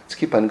 but let's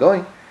keep on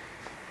going.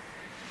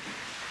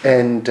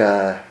 And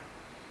I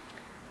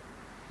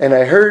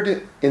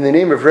heard in the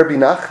name of Rabbi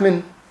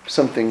Nachman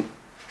something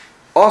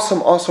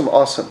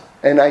awesome.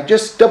 And I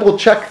just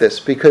double-checked this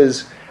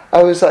because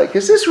I was like,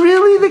 is this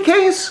really the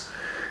case?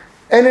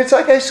 And it's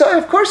like,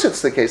 of course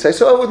it's the case. I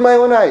saw it with my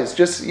own eyes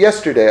just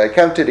yesterday. I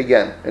counted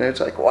again. And it's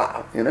like,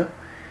 wow,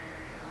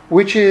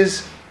 Which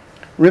is,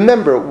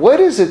 remember, what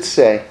does it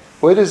say?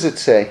 What does it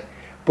say?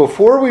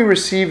 Before we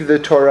received the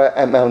Torah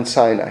at Mount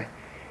Sinai,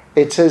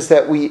 it says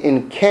that we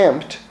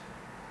encamped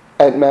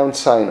at Mount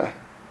Sinai,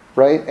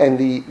 right? And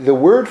the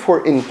word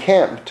for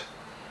encamped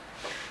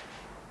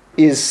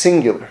is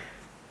singular.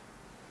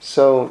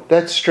 So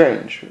that's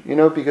strange,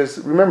 because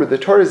remember, the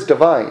Torah is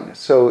divine.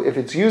 So if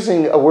it's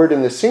using a word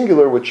in the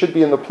singular, which should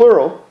be in the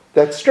plural,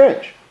 that's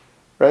strange,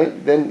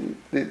 right? Then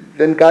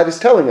God is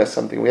telling us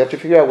something. We have to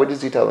figure out, what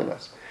is he telling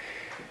us?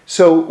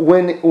 So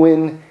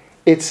when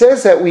it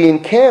says that we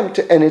encamped,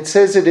 and it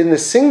says it in the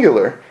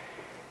singular,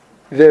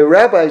 the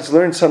rabbis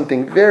learned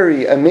something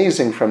very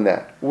amazing from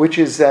that, which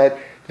is that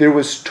there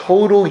was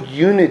total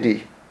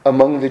unity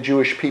among the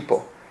Jewish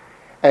people.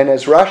 And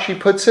as Rashi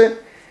puts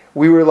it,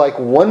 we were like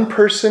one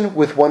person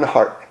with one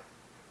heart.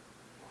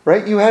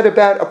 Right? You had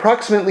about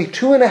approximately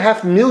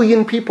 2.5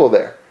 million people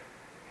there.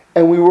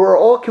 And we were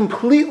all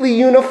completely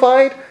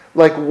unified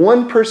like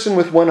one person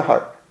with one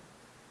heart.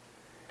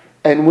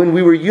 And when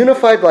we were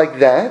unified like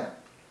that,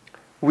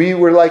 we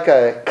were like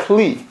a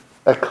kli.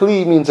 A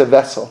kli means a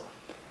vessel.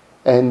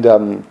 And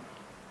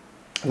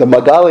the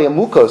Magali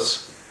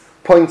Amukos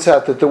points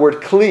out that the word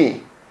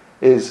kli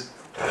is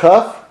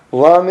chaf,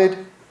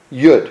 lamed,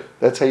 yud.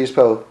 That's how you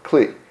spell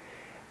kli.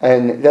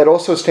 And that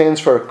also stands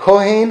for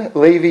Kohen,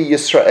 Levi,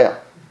 Yisrael.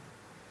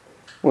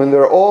 When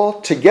they're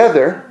all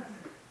together,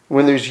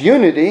 when there's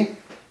unity,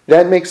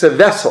 that makes a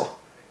vessel.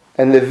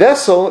 And the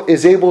vessel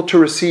is able to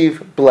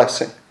receive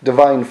blessing,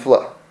 divine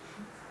flow.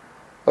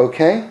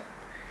 Okay?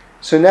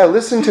 So now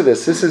listen to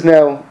this. This is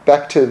now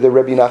back to the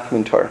Rebbe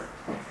Nachman Torah.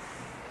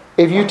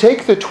 If you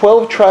take the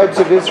 12 tribes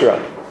of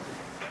Israel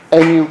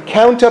and you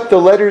count up the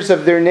letters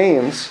of their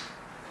names,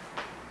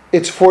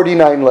 it's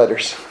 49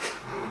 letters.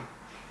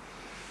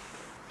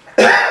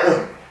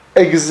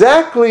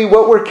 Exactly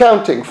what we're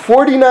counting.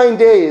 49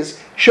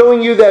 days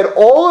showing you that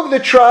all of the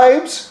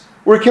tribes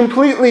were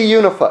completely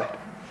unified.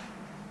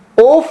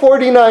 All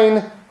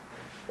 49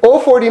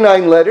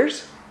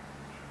 letters,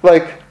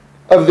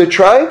 of the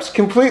tribes,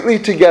 completely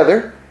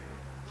together.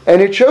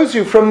 And it shows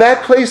you from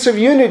that place of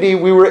unity,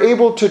 we were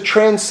able to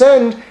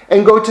transcend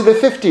and go to the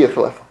 50th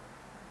level.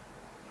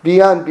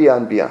 Beyond,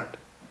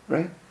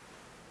 right?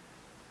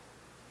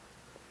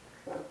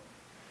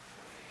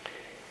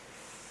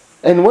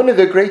 And one of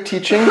the great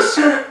teachings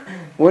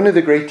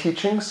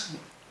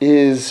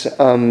is,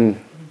 from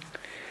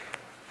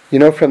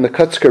the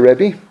Kutzker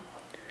Rebbe,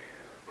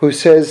 who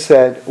says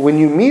that when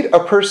you meet a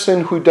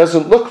person who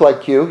doesn't look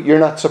like you, you're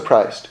not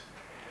surprised.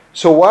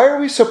 So why are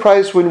we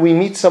surprised when we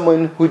meet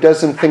someone who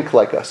doesn't think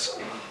like us?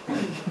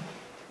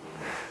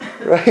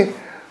 Right?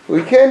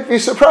 We can't be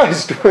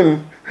surprised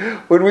when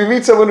we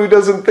meet someone who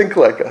doesn't think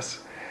like us.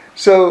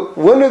 So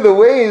one of the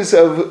ways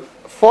of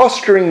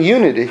fostering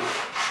unity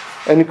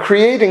and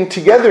creating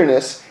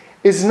togetherness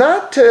is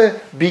not to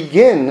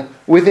begin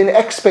with an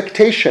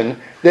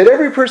expectation that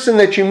every person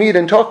that you meet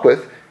and talk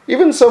with,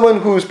 even someone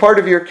who's part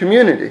of your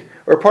community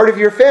or part of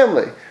your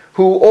family,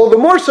 who all the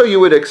more so you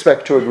would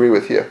expect to agree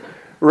with you,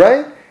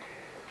 right?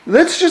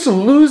 Let's just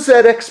lose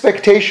that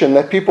expectation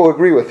that people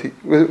agree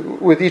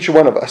with each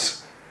one of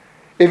us.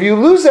 If you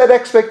lose that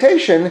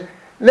expectation,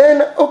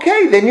 then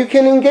okay, then you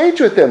can engage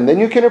with them, then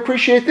you can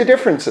appreciate the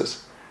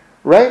differences,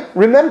 right?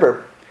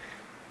 Remember,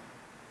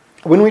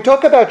 when we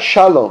talk about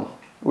shalom,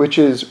 which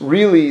is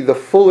really the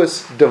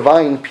fullest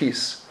divine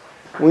peace,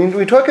 when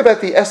we talk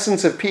about the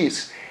essence of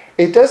peace,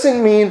 it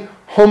doesn't mean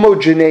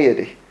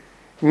homogeneity.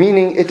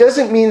 Meaning, it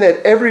doesn't mean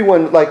that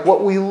everyone, like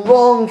what we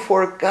long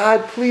for,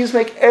 God, please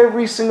make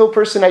every single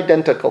person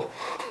identical.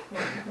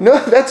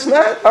 No, that's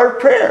not our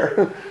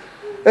prayer.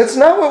 That's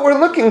not what we're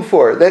looking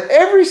for. That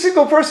every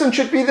single person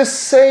should be the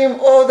same.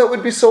 Oh, that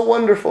would be so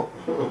wonderful.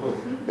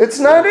 It's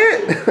not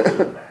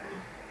it.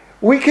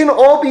 We can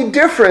all be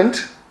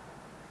different.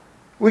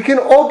 We can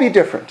all be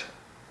different.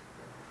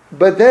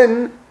 But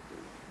then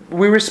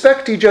we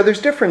respect each other's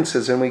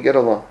differences and we get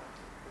along.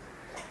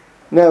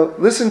 Now,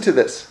 listen to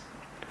this.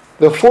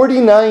 The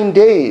 49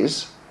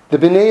 days the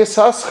Bnei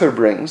Yissaschar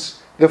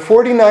brings, the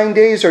 49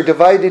 days are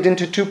divided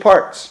into two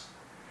parts.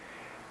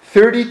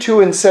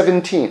 32 and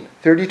 17.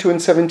 32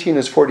 and 17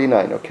 is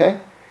 49, okay?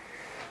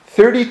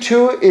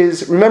 32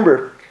 is,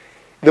 remember,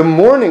 the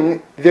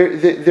morning,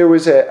 there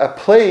was a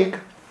plague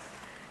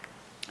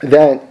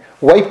that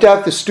wiped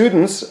out the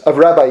students of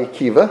Rabbi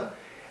Akiva,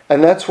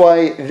 and that's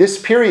why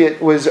this period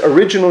was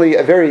originally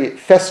a very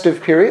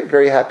festive period,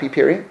 very happy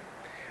period,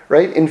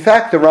 right? In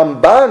fact, the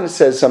Ramban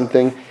says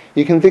something.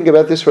 You can think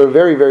about this for a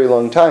very, very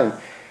long time.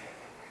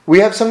 We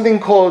have something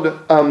called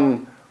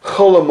Chol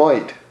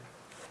HaMoed,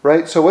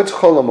 right? So what's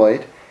Chol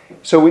HaMoed?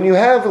 So when you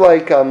have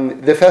like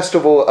the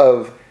festival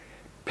of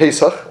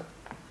Pesach,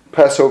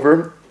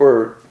 Passover,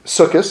 or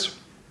Sukkot,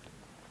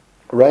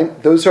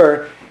 right? Those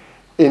are,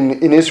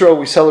 in Israel,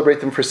 we celebrate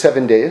them for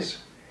 7 days.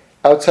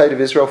 Outside of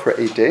Israel for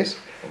 8 days.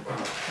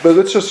 But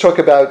let's just talk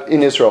about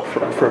in Israel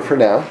for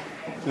now.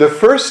 The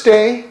first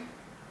day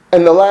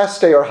and the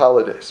last day are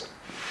holidays.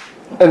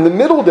 And the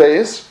middle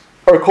days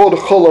are called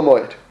Chol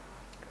HaMoed,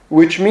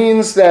 which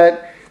means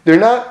that they're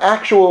not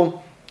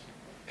actual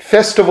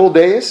festival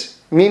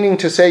days, meaning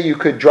to say you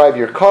could drive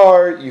your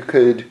car, you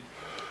could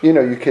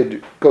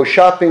go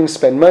shopping,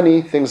 spend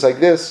money, things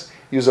like this,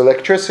 use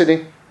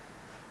electricity.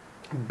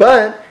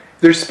 But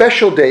they're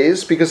special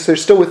days because they're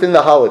still within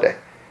the holiday.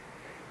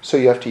 So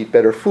you have to eat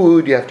better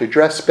food, you have to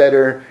dress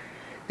better.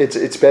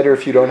 It's better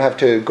if you don't have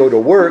to go to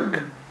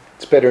work.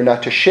 It's better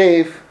not to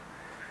shave.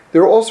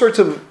 There are all sorts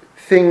of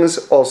things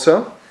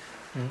also,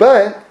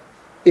 but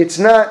it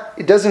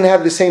doesn't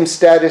have the same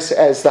status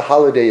as the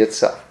holiday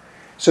itself.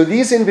 So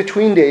these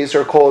in-between days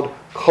are called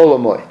Chol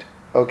HaMoed,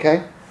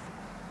 okay?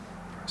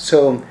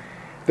 So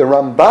the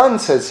Ramban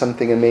says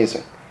something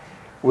amazing,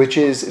 which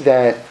is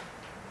that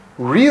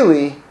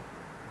really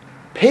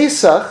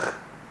Pesach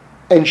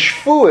and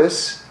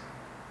Shavuos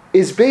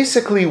is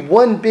basically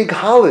one big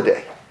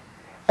holiday.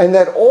 And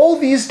that all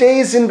these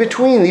days in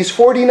between, these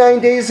 49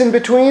 days in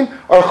between,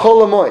 are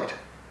Chol HaMoed.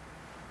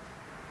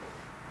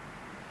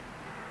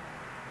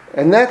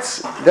 And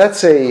that's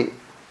a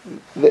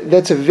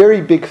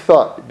very big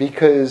thought,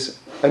 because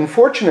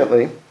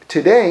unfortunately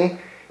today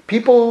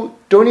people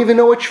don't even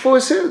know what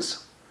Shavuos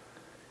is.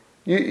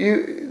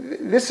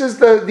 This is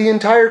the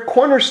entire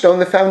cornerstone,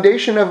 the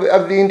foundation of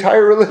the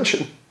entire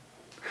religion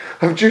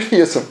of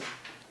Judaism,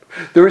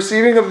 the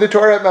receiving of the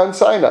Torah at Mount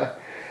Sinai,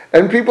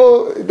 and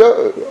people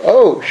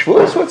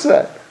Shavuos, what's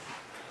that?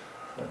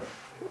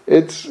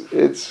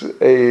 It's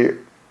a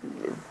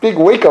big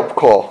wake-up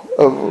call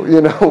of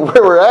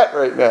where we're at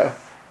right now.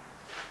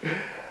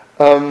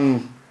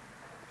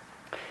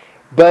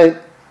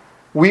 But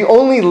we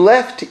only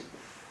left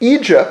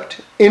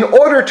Egypt in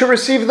order to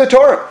receive the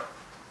Torah.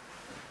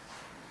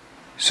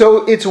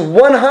 So it's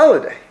one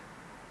holiday.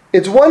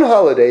 It's one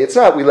holiday. It's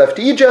not we left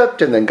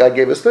Egypt and then God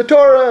gave us the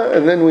Torah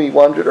and then we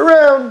wandered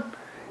around.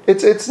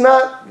 It's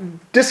not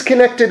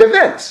disconnected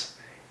events.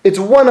 It's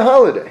one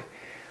holiday,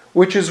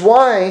 which is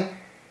why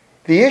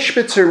the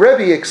Ishbitzer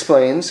Rebbe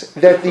explains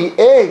that the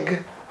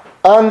egg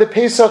on the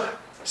Pesach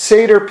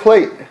Seder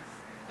plate,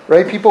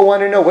 right? People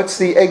want to know, what's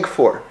the egg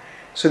for?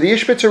 So the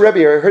Ishbitzer Rebbe,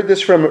 I heard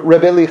this from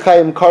Rebbe Eli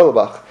Chaim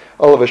Karlbach,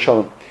 Olav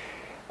Shalom,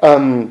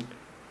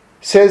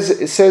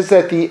 says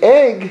that the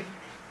egg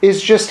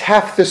is just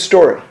half the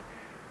story.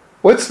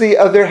 What's the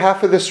other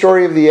half of the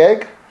story of the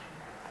egg?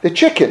 The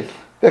chicken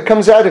that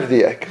comes out of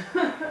the egg.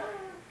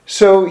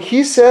 So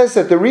he says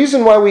that the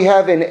reason why we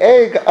have an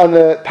egg on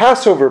the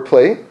Passover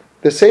plate,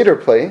 the Seder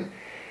plate,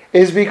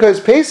 is because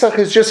Pesach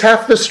is just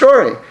half the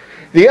story.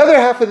 The other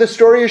half of the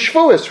story is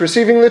Shavuos,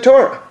 receiving the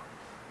Torah.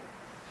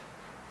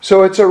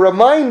 So it's a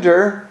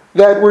reminder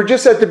that we're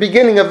just at the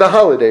beginning of the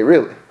holiday,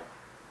 really.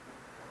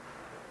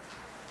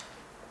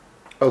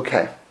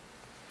 Okay.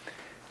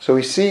 So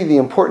we see the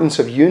importance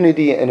of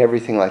unity and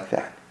everything like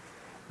that.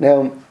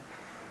 Now,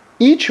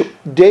 each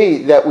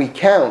day that we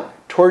count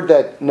toward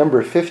that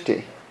number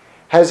 50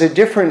 has a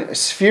different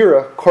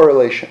sphera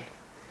correlation.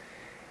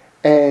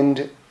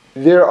 And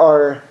there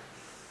are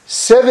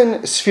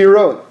 7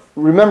 sphirot.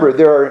 Remember,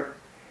 there are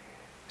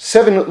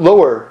 7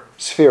 lower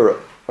sphirot,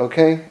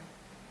 okay?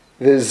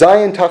 The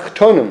Zayin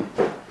Tachtonim,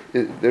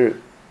 they're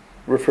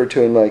referred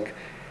to in like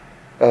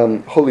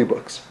holy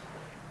books.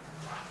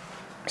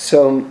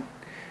 So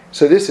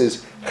this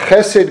is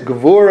Chesed,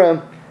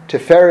 Gevura,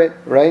 Tiferet,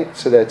 right?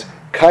 So that's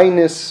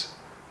kindness,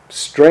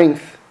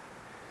 strength,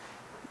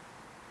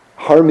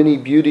 harmony,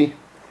 beauty.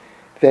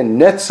 Then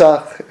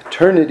Netzach,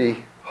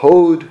 eternity,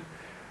 Hod,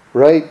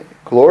 right?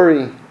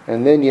 Glory.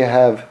 And then you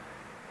have,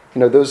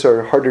 those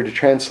are harder to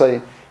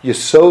translate.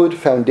 Yesod,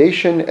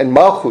 foundation, and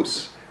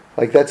Malchus.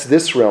 Like that's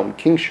this realm,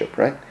 kingship,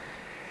 right?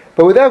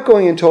 But without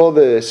going into all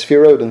the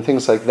sphirot and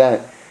things like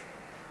that,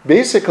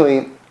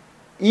 basically,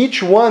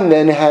 each one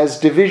then has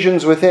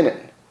divisions within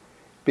it.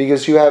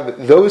 Because you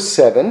have those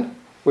 7,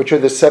 which are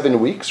the 7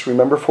 weeks.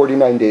 Remember,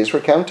 49 days we're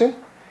counting.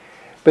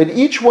 But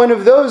each one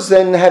of those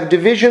then have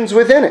divisions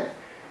within it.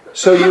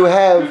 So you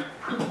have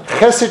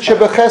Chesed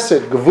Sheba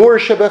Chesed, Gevur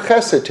Sheba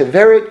Chesed,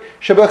 Tiveret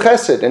Sheba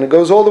Chesed, and it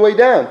goes all the way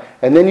down.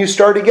 And then you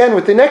start again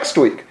with the next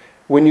week.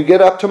 When you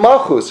get up to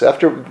Malchus,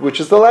 which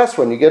is the last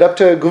one, you get up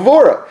to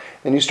Gevura,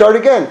 and you start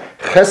again.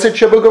 Chesed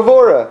Sheba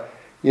Gevura,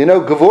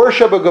 Gevur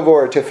Sheba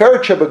Gevura,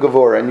 Tiferet Sheba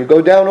Gevura, and you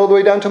go down all the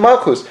way down to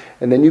Malchus,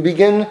 and then you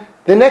begin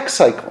the next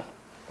cycle.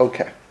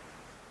 Okay.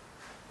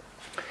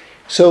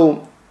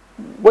 So,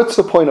 what's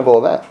the point of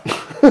all that?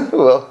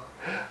 Well,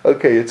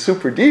 okay, it's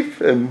super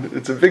deep and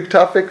it's a big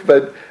topic,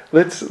 but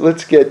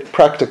let's get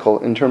practical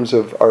in terms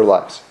of our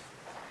lives.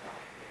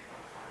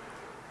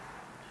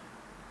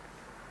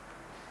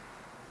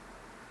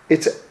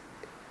 It's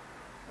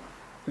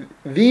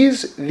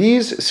these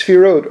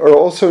sphirot are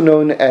also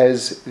known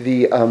as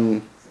the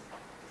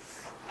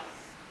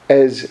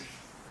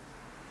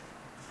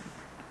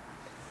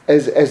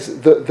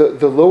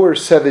the lower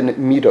 7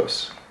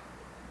 midos.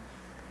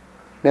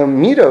 Now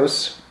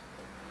midos.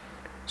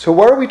 So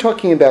why are we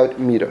talking about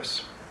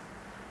midos?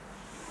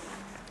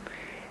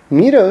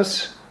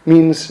 Midos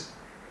means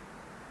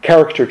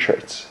character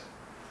traits,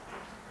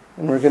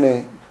 and we're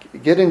going to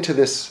get into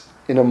this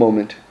in a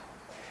moment.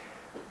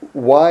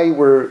 Why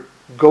we're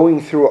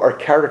going through our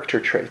character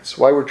traits,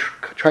 why we're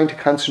trying to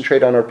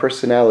concentrate on our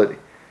personality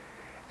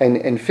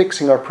and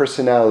fixing our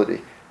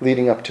personality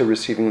leading up to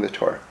receiving the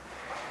Torah.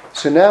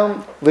 So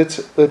now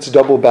let's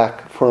double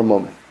back for a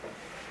moment.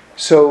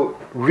 So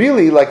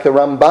really, like the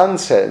Ramban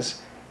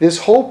says, this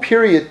whole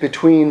period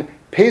between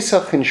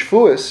Pesach and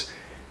Shavuos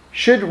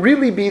should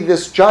really be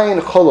this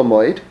giant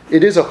Cholamoid.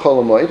 It is a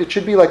Cholamoid. It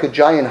should be like a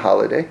giant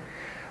holiday.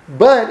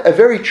 But a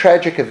very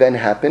tragic event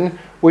happened,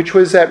 which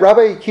was that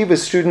Rabbi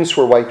Akiva's students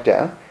were wiped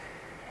out.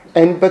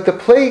 But the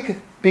plague,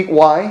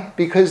 why?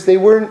 Because they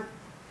weren't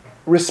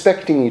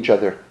respecting each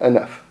other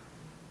enough.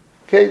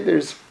 Okay,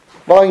 there's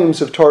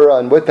volumes of Torah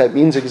on what that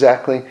means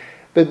exactly.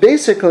 But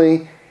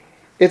basically,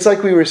 it's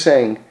like we were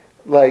saying,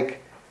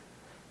 like,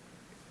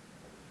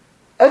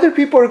 other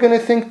people are going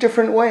to think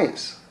different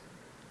ways.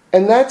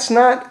 And that's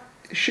not,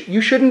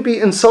 you shouldn't be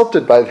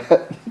insulted by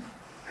that.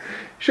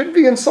 Shouldn't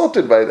be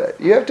insulted by that.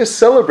 You have to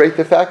celebrate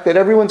the fact that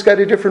everyone's got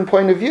a different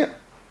point of view.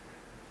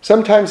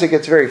 Sometimes it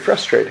gets very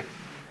frustrating.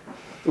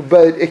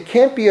 But it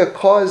can't be a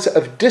cause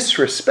of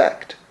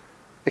disrespect.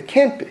 It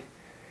can't be.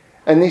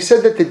 And they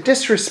said that the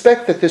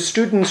disrespect that the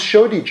students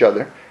showed each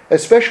other,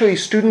 especially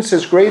students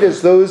as great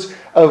as those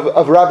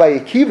of Rabbi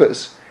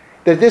Akiva's,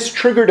 that this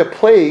triggered a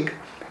plague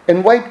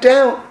and wiped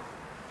out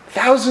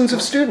thousands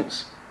of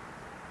students.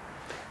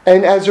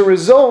 And as a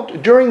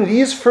result, during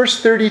these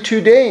first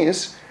 32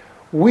 days,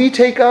 we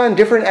take on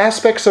different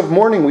aspects of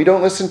mourning. We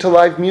don't listen to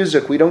live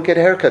music. We don't get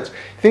haircuts.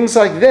 Things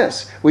like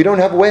this. We don't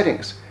have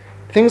weddings.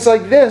 Things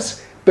like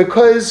this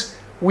because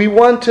we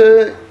want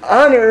to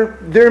honor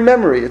their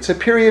memory. It's a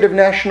period of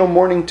national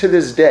mourning to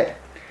this day.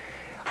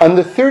 On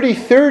the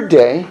 33rd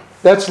day,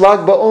 that's Lag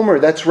BaOmer.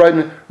 That's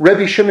when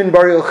Rebbe Shimon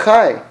Bar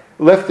Yochai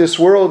left this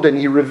world and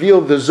he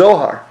revealed the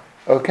Zohar.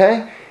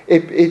 Okay?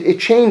 It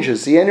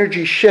changes. The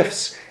energy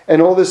shifts.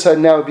 And all of a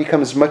sudden now it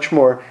becomes much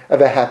more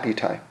of a happy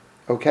time.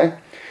 Okay?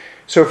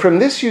 So from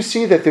this you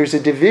see that there's a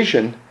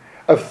division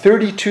of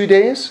 32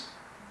 days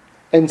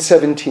and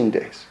 17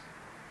 days.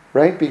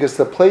 Right? Because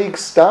the plague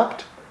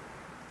stopped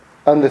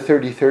on the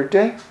 33rd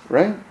day,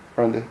 right?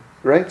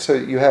 Right? So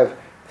you have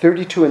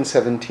 32 and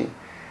 17.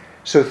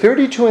 So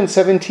 32 and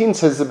 17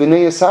 says the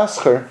Bnei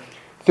Yissaschar,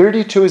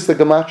 32 is the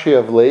gematria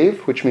of Lev,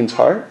 which means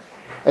heart,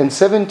 and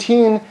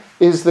 17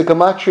 is the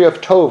gematria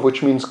of Tov,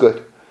 which means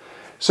good.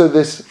 So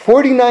this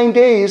 49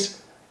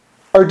 days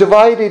are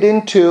divided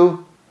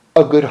into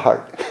a good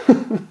heart.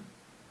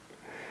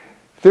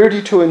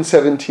 32 and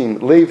 17,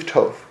 Lev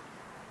Tov.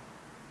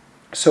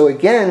 So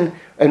again,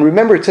 and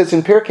remember it says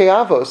in Pirkei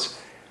Avos,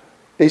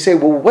 they say,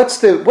 well,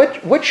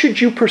 what should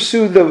you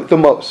pursue the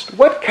most?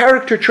 What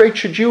character trait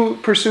should you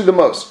pursue the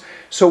most?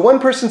 So one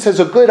person says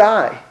a good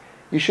eye.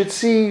 You should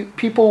see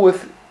people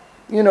with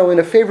in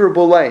a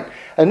favorable light.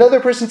 Another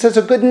person says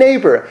a good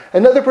neighbor.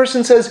 Another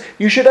person says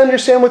you should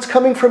understand what's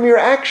coming from your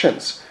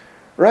actions,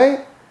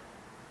 right?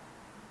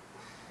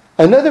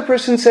 Another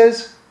person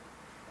says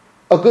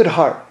a good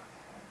heart.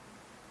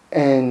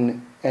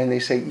 And they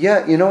say,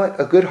 yeah, you know what?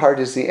 A good heart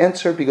is the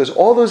answer because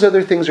all those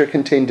other things are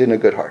contained in a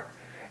good heart.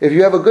 If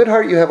you have a good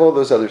heart, you have all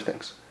those other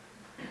things.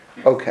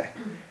 Okay.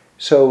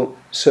 So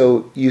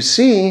you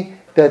see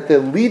that the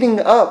leading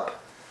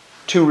up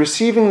to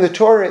receiving the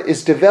Torah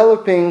is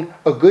developing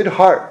a good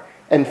heart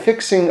and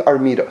fixing our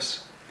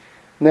midos.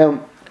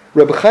 Now,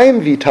 Reb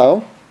Chaim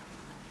Vital,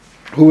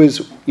 who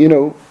is,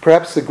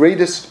 perhaps the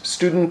greatest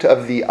student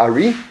of the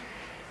Ari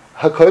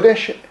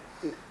HaKodesh,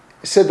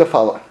 said the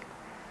following.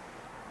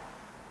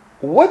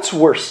 What's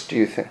worse, do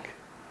you think?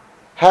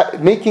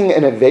 Making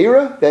an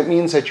Aveira, that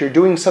means that you're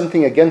doing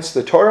something against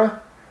the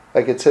Torah,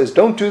 like it says,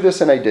 don't do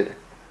this and I did it,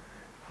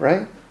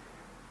 right?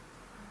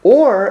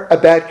 Or a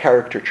bad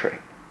character trait.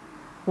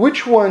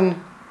 Which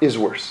one is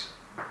worse?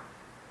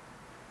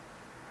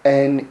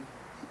 And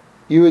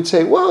you would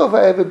say, well, if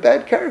I have a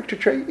bad character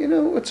trait,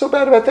 what's so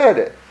bad about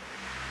that?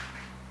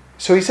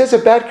 So he says a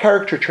bad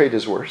character trait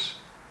is worse.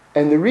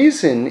 And the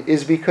reason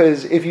is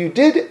because if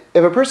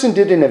a person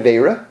did an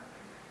Aveira,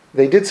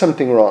 they did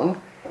something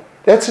wrong,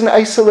 that's an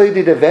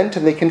isolated event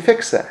and they can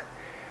fix that.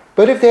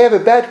 But if they have a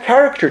bad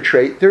character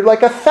trait, they're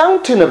like a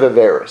fountain of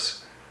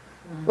Aveiras.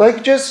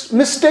 Like just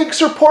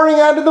mistakes are pouring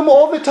out of them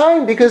all the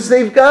time because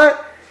they've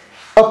got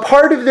a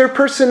part of their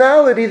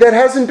personality that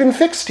hasn't been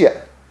fixed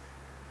yet.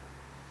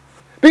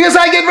 Because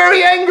I get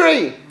very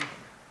angry.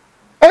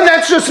 And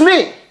that's just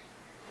me.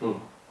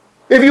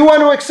 If you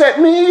want to accept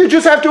me, you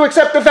just have to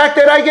accept the fact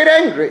that I get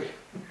angry.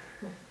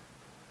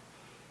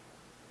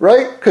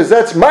 Right? Because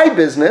that's my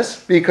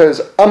business,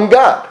 because I'm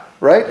God.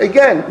 Right?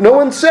 Again, no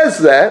one says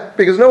that,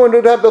 because no one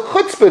would have the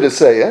chutzpah to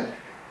say it,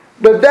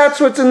 but that's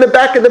what's in the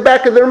back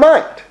of their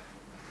mind.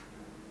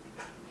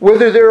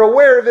 Whether they're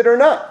aware of it or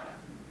not.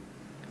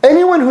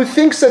 Anyone who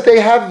thinks that they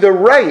have the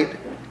right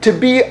to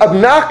be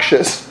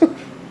obnoxious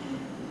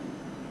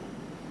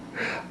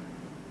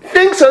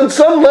thinks on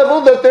some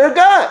level that they're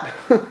God.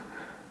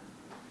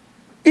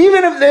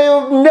 Even if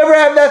they'll never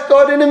have that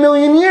thought in a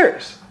million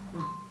years.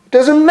 It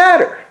doesn't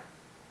matter.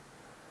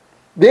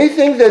 They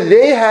think that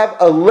they have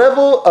a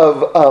level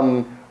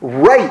of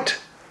right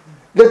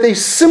that they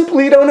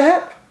simply don't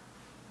have.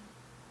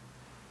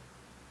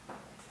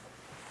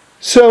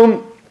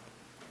 So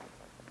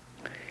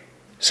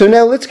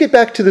now let's get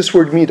back to this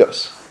word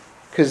midos,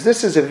 because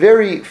this is a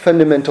very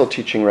fundamental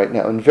teaching right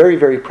now and very,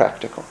 very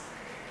practical.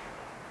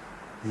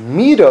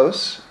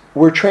 Midos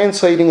we're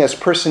translating as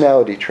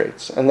personality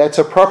traits, and that's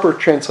a proper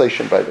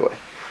translation, by the way.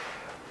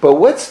 But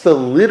what's the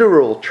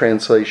literal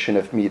translation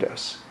of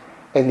midos?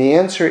 And the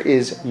answer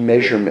is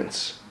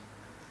measurements.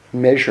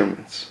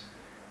 Measurements.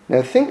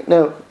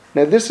 Now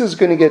this is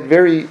going to get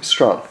very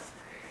strong.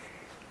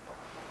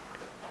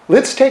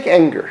 Let's take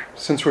anger,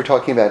 since we're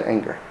talking about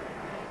anger.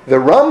 The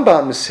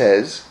Rambam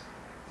says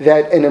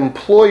that an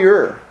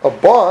employer, a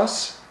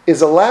boss,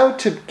 is allowed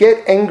to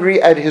get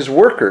angry at his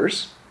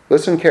workers.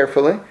 Listen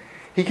carefully.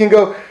 He can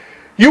go,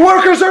 "You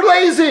workers are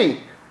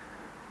lazy!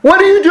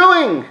 What are you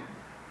doing?"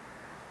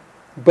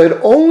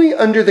 But only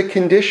under the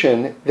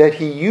condition that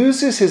he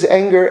uses his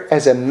anger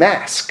as a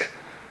mask,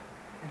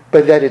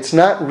 but that it's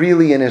not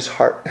really in his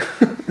heart.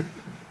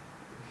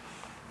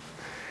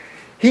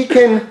 He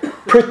can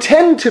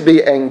pretend to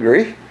be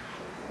angry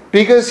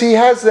because he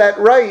has that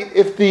right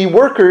if the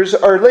workers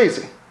are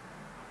lazy.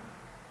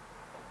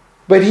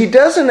 But he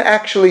doesn't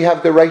actually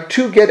have the right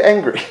to get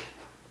angry.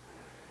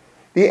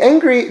 The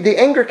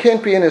anger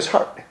can't be in his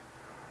heart.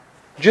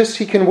 Just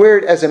he can wear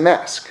it as a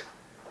mask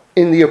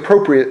in the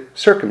appropriate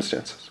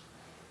circumstances.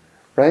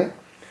 Right?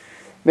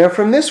 Now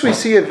from this we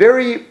see a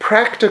very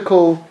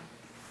practical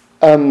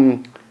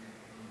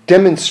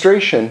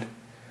demonstration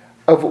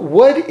of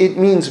what it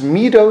means,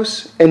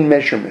 midos and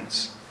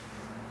measurements.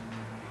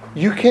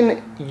 You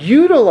can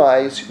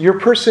utilize your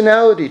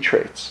personality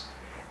traits.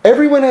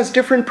 Everyone has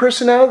different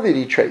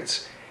personality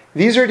traits.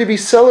 These are to be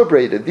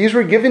celebrated. These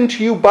were given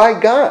to you by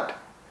God.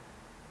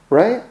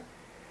 Right?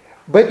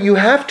 But you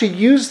have to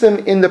use them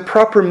in the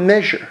proper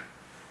measure.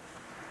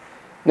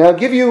 Now I'll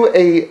give you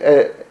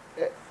a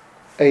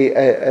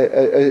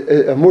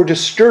more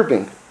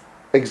disturbing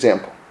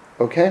example.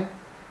 Okay?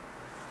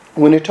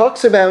 When it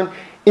talks about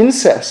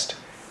incest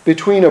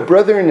between a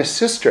brother and a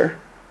sister,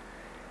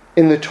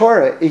 in the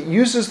Torah, it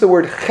uses the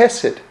word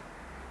chesed.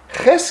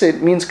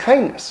 Chesed means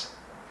kindness.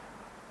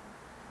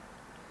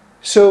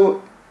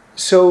 So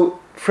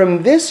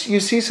from this you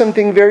see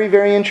something very,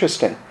 very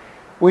interesting,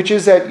 which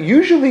is that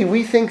usually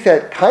we think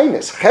that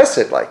kindness,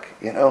 chesed,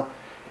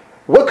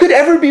 what could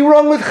ever be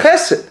wrong with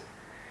chesed?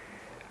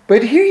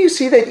 But here you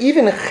see that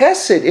even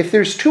chesed, if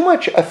there's too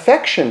much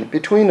affection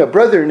between a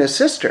brother and a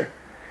sister,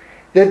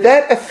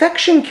 that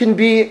affection can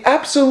be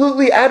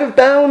absolutely out of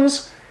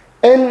bounds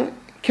and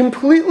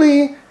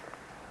completely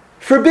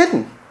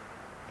forbidden.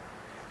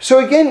 So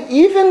again,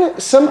 even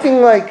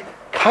something like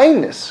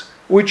kindness,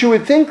 which you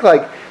would think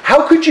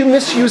how could you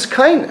misuse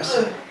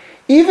kindness?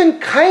 even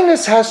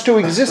kindness has to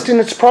exist in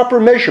its proper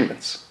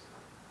measurements.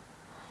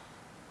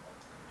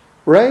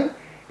 Right?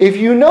 If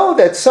you know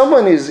that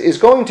someone is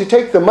going to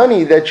take the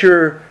money that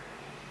you're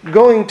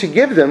going to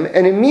give them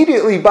and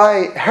immediately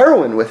buy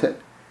heroin with it,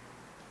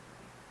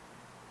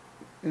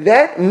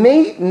 that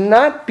may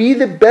not be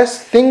the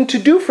best thing to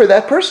do for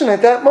that person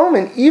at that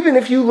moment, even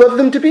if you love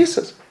them to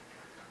pieces.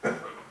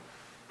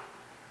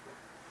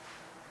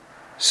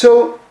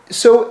 So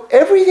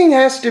everything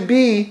has to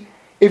be,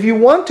 if you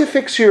want to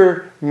fix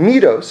your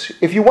middos,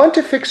 if you want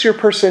to fix your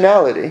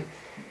personality,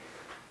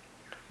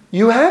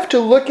 you have to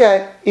look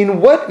at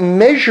in what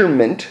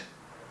measurement,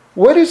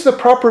 what is the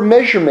proper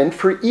measurement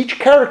for each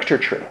character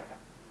trait.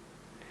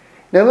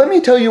 Now let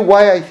me tell you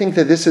why I think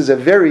that this is a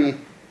very,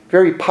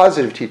 very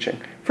positive teaching.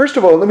 First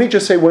of all, let me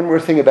just say one more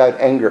thing about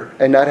anger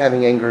and not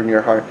having anger in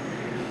your heart.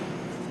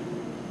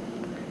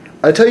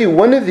 I'll tell you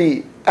one of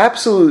the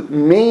absolute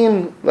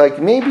main,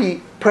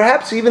 maybe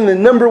perhaps even the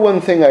number one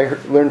thing I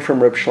learned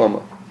from Reb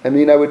Shlomo, I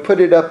mean I would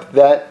put it up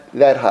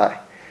that high,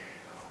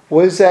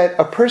 was that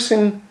a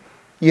person,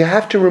 you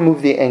have to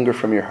remove the anger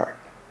from your heart.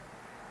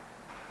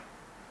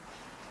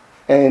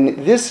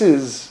 And this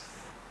is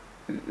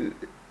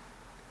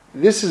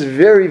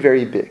very,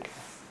 very big.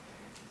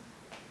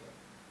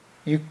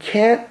 You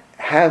can't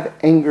have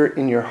anger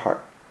in your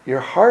heart.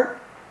 Your heart,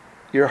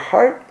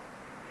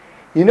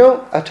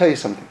 I'll tell you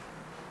something.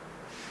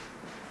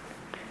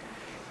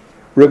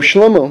 Reb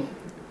Shlomo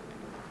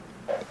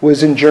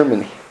was in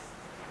Germany.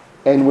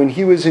 And when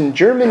he was in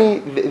Germany,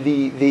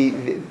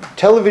 the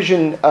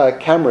television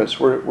cameras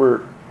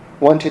were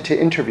wanted to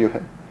interview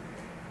him.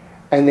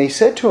 And they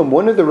said to him,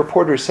 one of the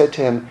reporters said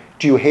to him,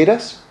 "Do you hate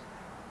us?"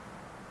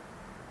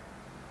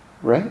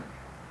 Right?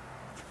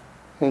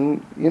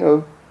 And,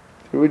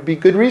 there would be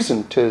good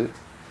reason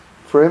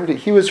for him to...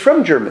 He was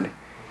from Germany.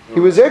 He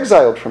was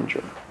exiled from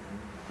Germany.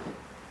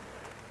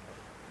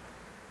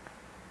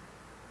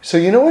 So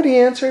you know what he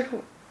answered?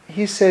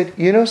 He said,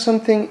 you know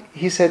something?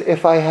 He said,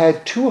 if I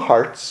had two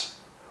hearts,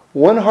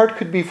 one heart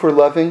could be for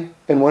loving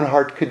and one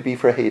heart could be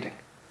for hating.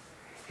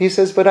 He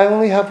says, but I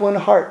only have one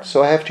heart,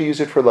 so I have to use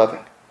it for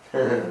loving.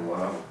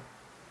 Wow.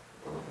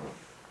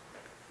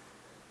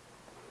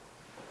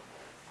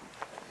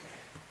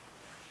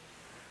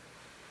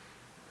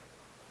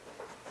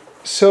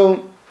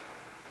 So,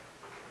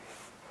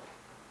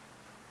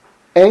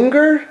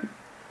 anger,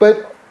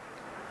 but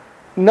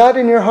not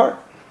in your heart.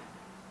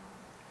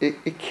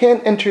 It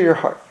can't enter your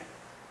heart.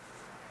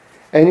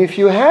 And if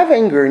you have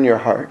anger in your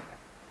heart,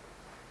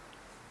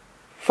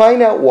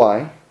 find out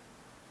why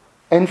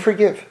and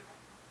forgive.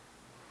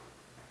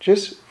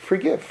 Just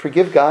forgive.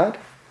 Forgive God.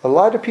 A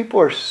lot of people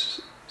are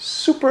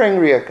super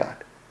angry at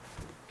God.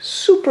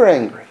 Super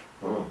angry.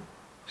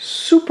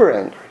 Super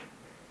angry.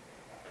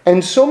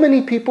 And so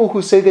many people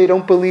who say they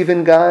don't believe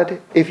in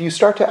God, if you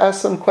start to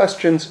ask them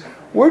questions,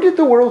 where did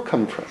the world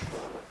come from?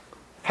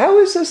 How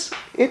is this?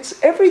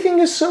 Everything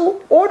is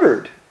so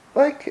ordered.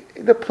 Like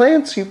the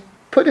plants, you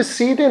put a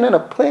seed in and a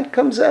plant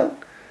comes out.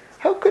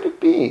 How could it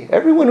be?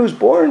 Everyone who's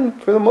born,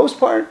 for the most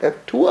part,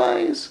 have two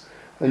eyes,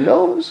 a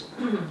nose.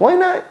 Why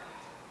not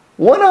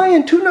one eye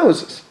and two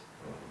noses?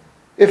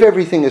 If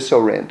everything is so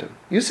random.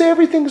 You say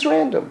everything's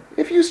random.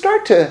 If you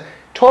start to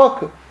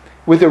talk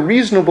with a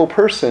reasonable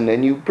person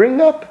and you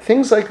bring up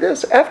things like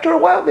this, after a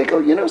while they go,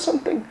 you know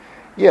something?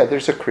 Yeah,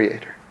 there's a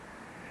creator.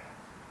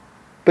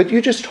 But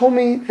you just told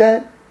me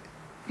that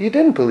you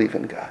didn't believe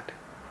in God.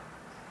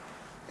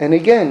 And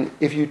again,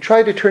 if you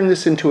try to turn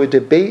this into a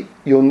debate,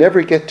 you'll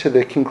never get to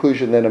the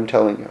conclusion that I'm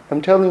telling you.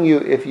 I'm telling you,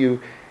 if you're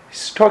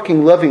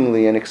talking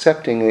lovingly and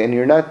acceptingly, and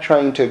you're not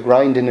trying to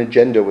grind an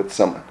agenda with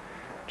someone,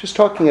 just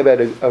talking about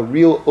a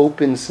real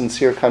open,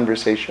 sincere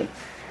conversation,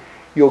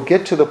 you'll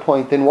get to the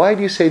point, then why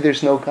do you say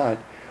there's no God?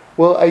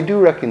 Well, I do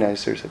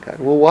recognize there's a God.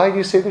 Well, why do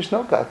you say there's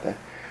no God then?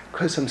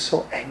 Because I'm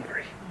so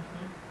angry.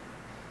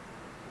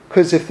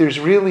 Because if there's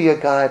really a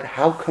God,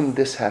 how come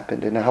this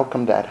happened, and how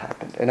come that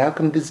happened, and how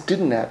come this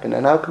didn't happen,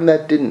 and how come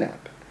that didn't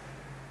happen?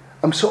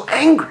 I'm so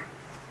angry.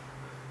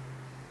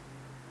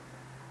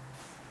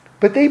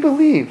 But they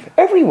believe.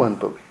 Everyone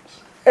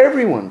believes.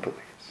 Everyone believes.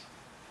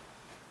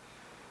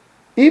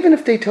 Even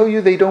if they tell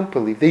you they don't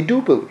believe, they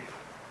do believe.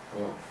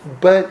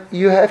 But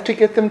you have to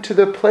get them to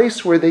the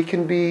place where they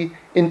can be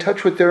in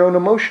touch with their own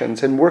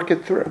emotions and work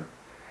it through.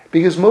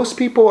 Because most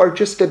people are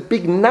just a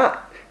big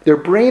knot. Their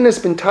brain has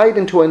been tied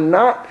into a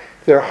knot.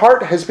 Their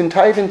heart has been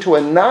tied into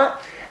a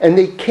knot. And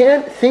they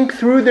can't think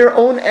through their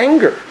own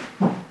anger.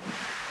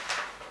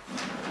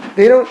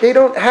 They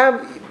don't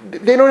have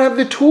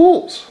the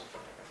tools.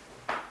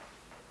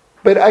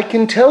 But I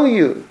can tell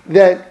you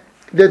that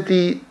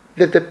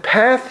the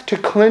path to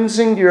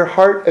cleansing your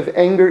heart of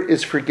anger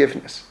is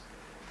forgiveness.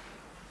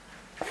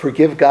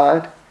 Forgive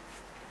God.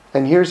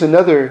 And here's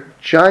another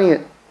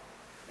giant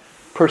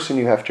person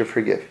you have to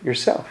forgive,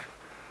 yourself.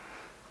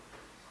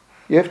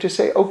 You have to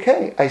say,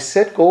 okay, I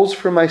set goals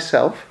for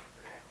myself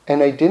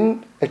and I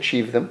didn't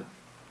achieve them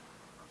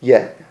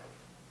yet.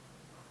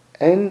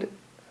 And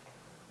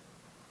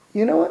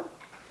you know what?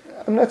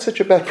 I'm not such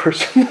a bad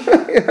person.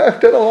 I've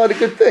done a lot of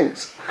good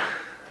things.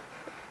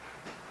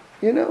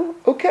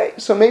 Okay,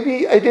 so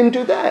maybe I didn't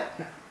do that.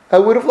 I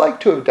would have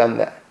liked to have done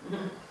that.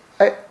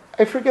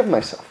 I forgive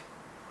myself.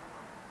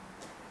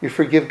 You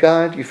forgive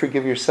God, you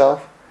forgive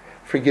yourself,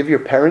 forgive your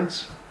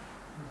parents.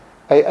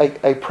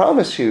 I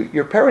promise you,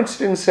 your parents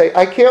didn't say,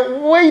 I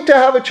can't wait to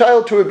have a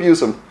child to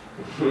abuse him.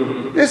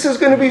 This is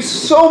going to be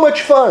so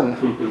much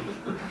fun.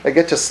 I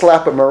get to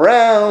slap him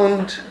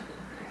around.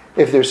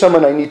 If there's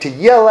someone I need to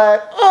yell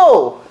at,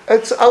 I'll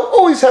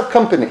always have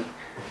company.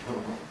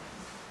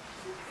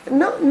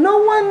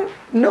 No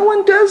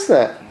one does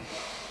that.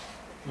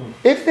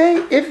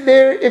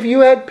 If you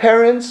had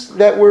parents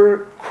that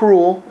were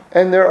cruel,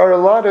 and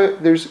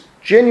there's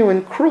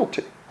genuine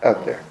cruelty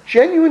out there,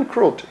 genuine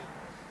cruelty.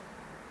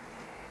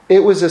 It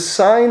was a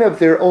sign of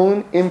their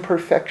own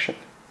imperfection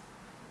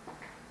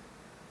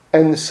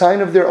and the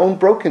sign of their own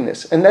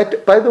brokenness. And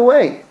that, by the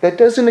way, that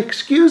doesn't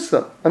excuse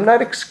them. I'm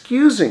not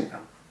excusing them.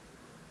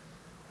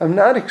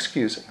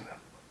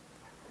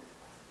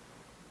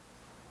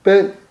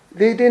 But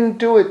they didn't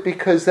do it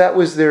because that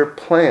was their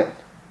plan.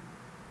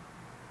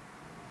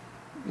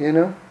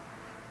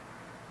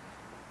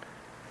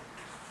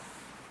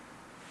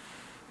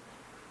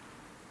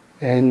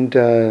 And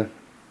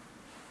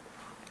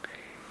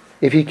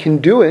if you can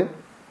do it,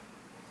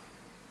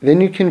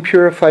 then you can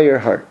purify your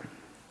heart.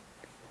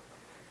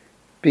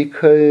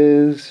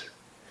 Because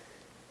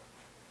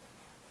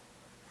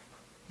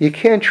you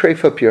can't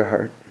trafe up your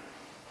heart.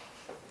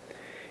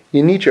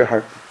 You need your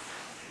heart.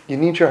 You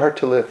need your heart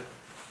to live.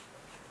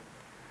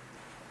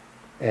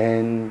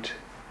 And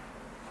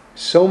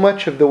so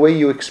much of the way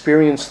you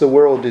experience the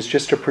world is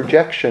just a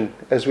projection,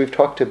 as we've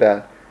talked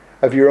about,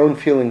 of your own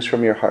feelings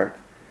from your heart.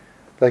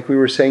 Like we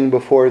were saying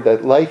before,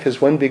 that life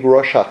is one big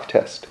Rorschach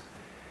test.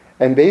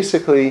 And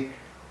basically,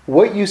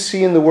 what you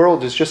see in the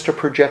world is just a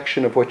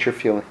projection of what you're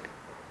feeling.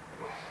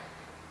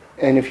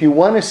 And if you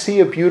want to see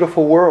a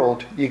beautiful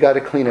world, you got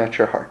to clean out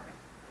your heart.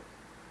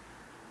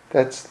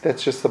 That's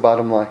just the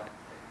bottom line.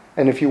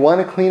 And if you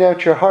want to clean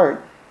out your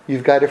heart,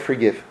 you've got to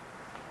forgive.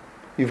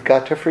 You've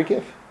got to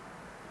forgive.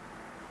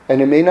 And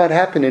it may not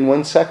happen in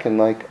 1 second,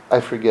 like,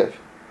 I forgive.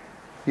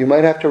 You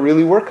might have to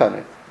really work on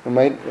it.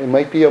 It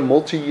might be a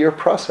multi-year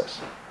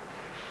process.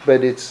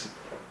 But it's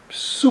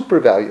super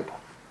valuable.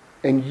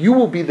 And you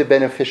will be the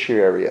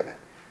beneficiary of it.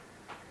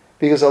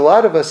 Because a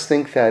lot of us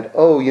think that,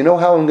 you know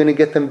how I'm going to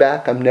get them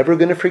back? I'm never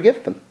going to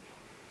forgive them.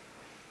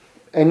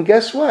 And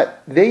guess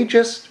what? They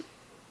just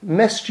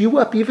messed you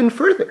up even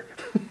further.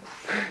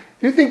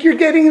 You think you're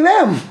getting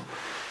them.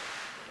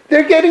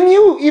 They're getting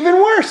you even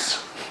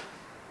worse.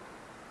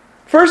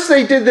 First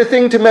they did the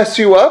thing to mess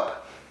you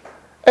up,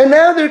 and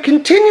now they're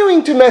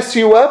continuing to mess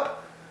you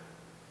up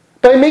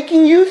by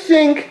making you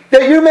think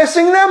that you're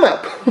messing them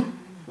up.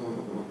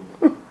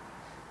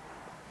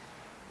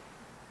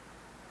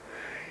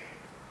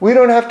 We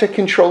don't have to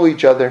control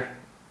each other,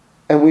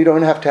 and we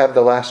don't have to have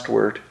the last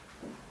word,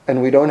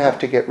 and we don't have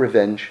to get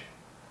revenge.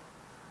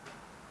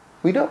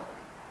 We don't.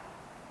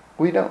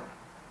 We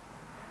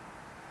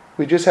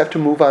just have to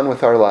move on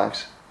with our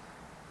lives.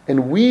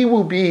 And we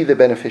will be the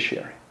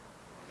beneficiary.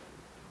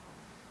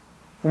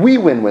 We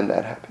win when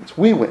that happens.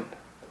 We win.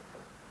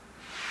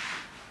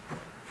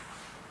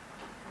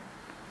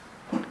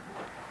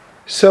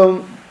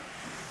 So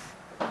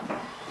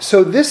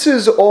this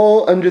is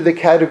all under the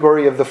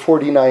category of the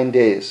 49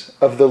 days,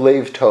 of the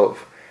Lev Tov,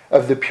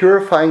 of the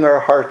purifying our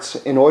hearts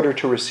in order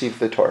to receive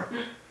the Torah.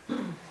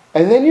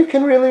 And then you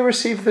can really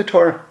receive the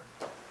Torah.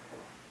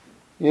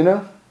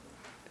 And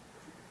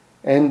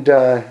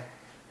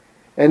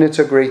it's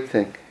a great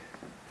thing.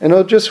 And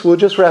we'll just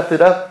wrap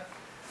it up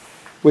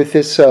with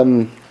this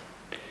one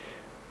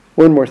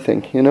more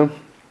thing,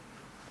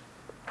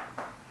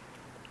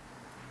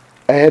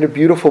 I had a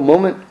beautiful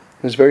moment.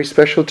 It was very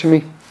special to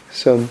me.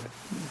 So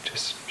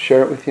just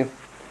share it with you.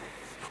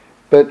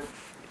 But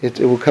it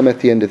will come at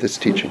the end of this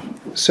teaching.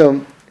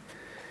 So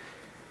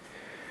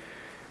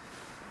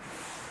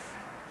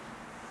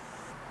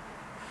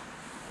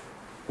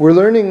we're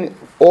learning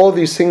all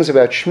these things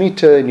about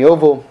Shemitah and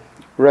Yovel,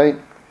 right?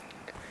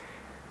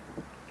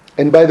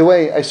 And by the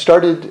way, I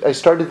started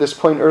this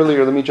point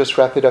earlier. Let me just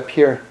wrap it up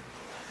here.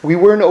 We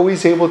weren't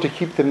always able to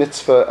keep the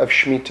mitzvah of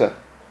Shemitah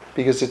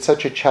because it's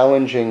such a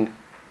challenging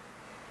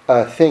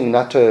thing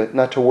not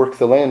to work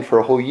the land for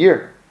a whole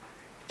year.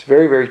 It's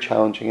very, very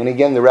challenging. And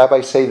again, the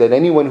rabbis say that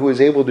anyone who was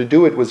able to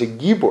do it was a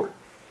gibor.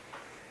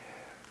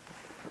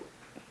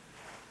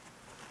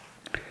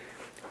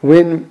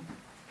 When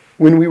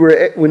we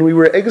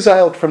were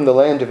exiled from the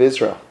land of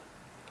Israel,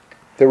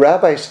 the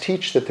rabbis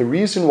teach that the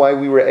reason why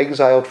we were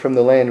exiled from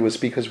the land was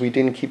because we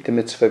didn't keep the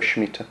mitzvah of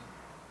Shemitah.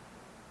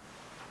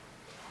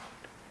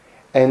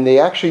 And they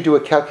actually do a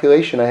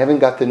calculation. I haven't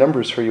got the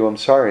numbers for you, I'm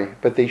sorry.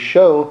 But they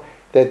show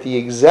that the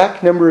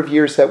exact number of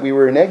years that we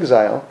were in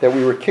exile, that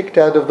we were kicked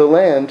out of the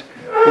land,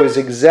 was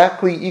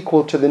exactly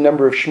equal to the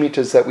number of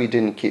Shemitahs that we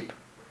didn't keep.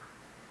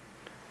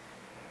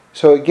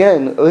 So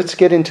again, let's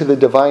get into the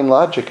divine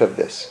logic of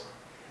this.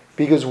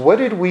 Because what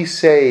did we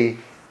say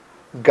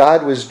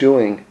God was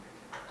doing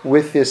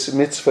with this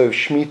mitzvah of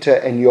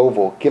Shemitah and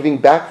Yovel? Giving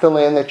back the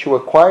land that you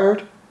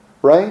acquired,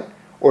 right?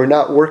 or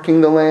not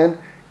working the land.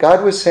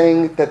 God was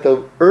saying that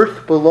the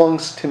earth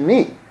belongs to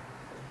me.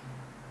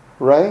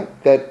 Right?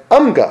 That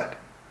I'm God.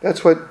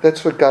 That's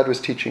what God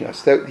was teaching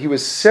us. That he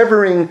was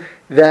severing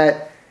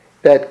that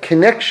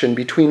connection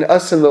between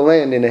us and the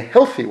land in a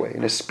healthy way,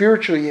 in a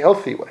spiritually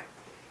healthy way.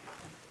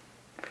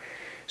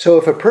 So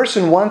if a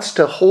person wants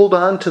to hold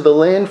on to the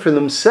land for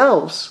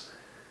themselves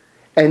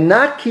and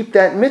not keep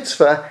that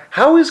mitzvah,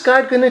 how is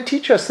God going to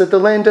teach us that the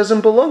land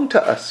doesn't belong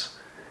to us?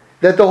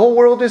 That the whole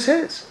world is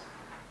his?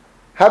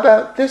 How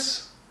about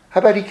this? How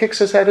about he kicks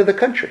us out of the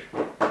country?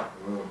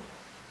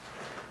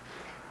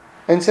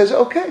 And says,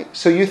 okay,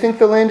 so you think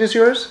the land is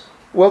yours?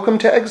 Welcome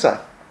to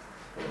exile.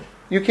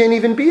 You can't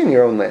even be in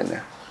your own land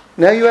now.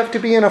 Now you have to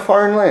be in a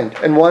foreign land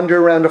and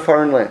wander around a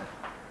foreign land.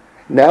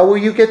 Now will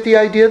you get the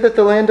idea that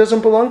the land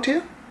doesn't belong to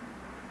you?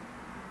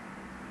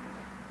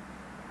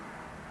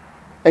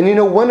 And you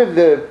know, one of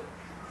the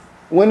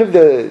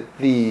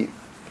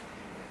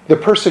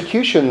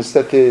persecutions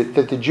that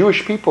the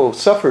Jewish people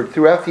suffered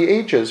throughout the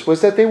ages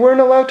was that they weren't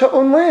allowed to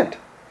own land.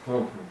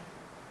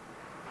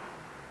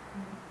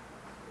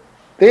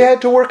 They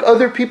had to work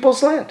other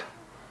people's land.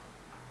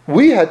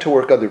 We had to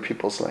work other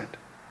people's land.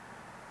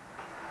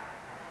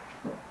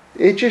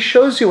 It just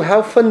shows you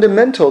how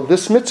fundamental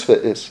this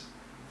mitzvah is.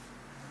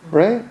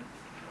 Right?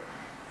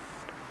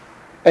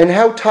 And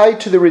how tied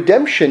to the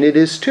redemption it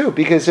is too.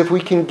 Because if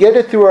we can get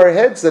it through our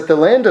heads that the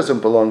land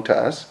doesn't belong to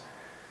us,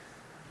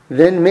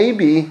 then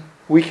maybe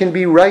we can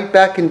be right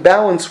back in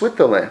balance with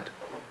the land.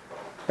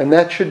 And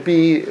that should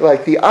be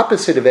like the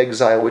opposite of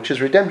exile, which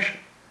is redemption.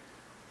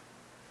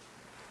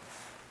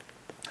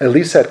 At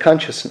least that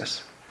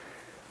consciousness.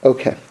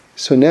 Okay,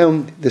 so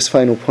now this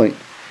final point.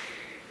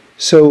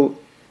 So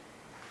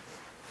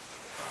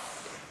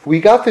we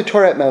got the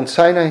Torah at Mount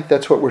Sinai.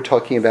 That's what we're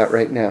talking about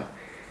right now.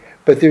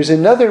 But there's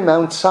another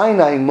Mount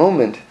Sinai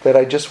moment that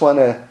I just want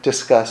to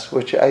discuss,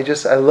 which I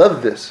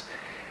love this,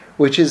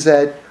 which is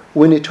that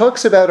when it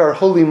talks about our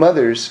holy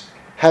mothers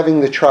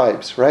having the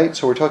tribes, right?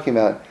 So we're talking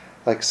about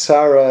like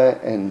Sarah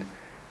and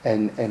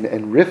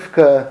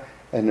Rivka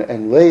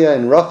and Leah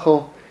and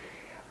Rachel.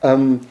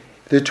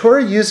 The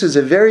Torah uses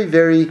a very,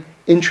 very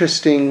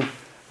interesting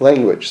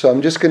language. So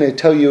I'm just going to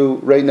tell you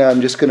right now,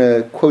 I'm just going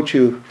to quote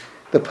you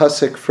the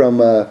pasuk from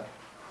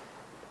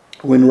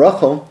when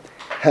Rachel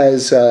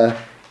has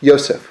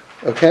Yosef,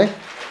 okay?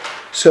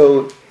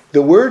 So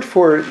the word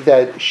for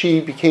that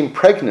she became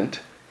pregnant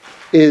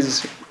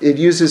is, it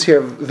uses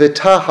here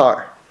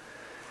v'tahar,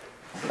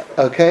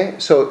 okay?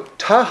 So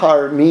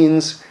tahar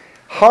means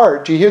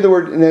har. Do you hear the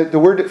word? The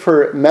word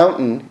for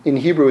mountain in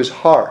Hebrew is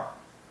har,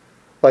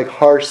 like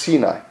Har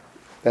Sinai.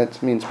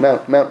 That means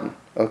mountain,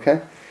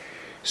 okay?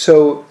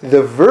 So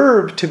the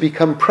verb to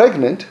become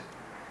pregnant,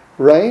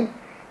 right,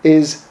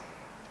 is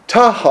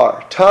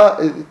tahar.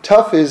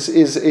 Tuf is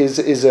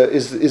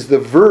the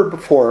verb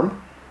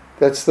form.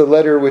 That's the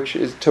letter which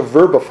is to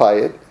verbify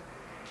it.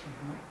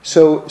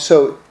 So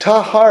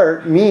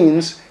tahar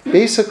means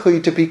basically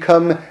to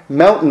become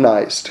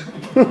mountainized.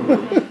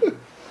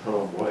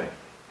 Oh boy.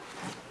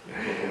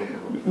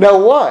 Now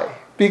why?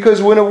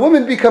 Because when a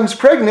woman becomes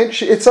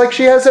pregnant, it's like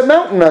she has a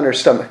mountain on her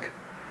stomach.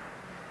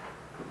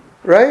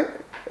 Right?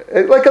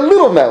 Like a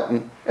little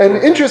mountain. And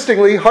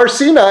interestingly, Har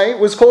Sinai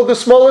was called the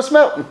smallest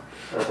mountain.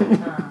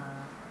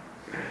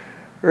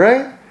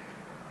 Right?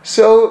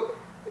 So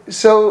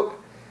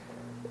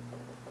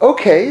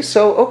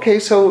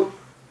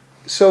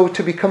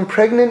to become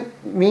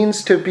pregnant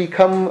means to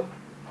become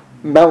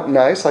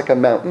mountainized, like a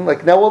mountain.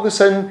 Like now all of a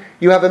sudden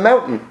you have a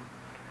mountain.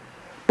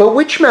 But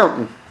which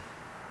mountain?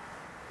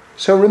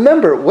 So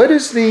remember, what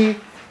does the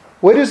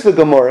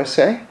Gemara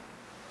say?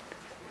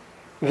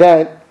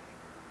 That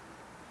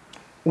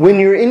when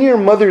you're in your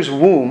mother's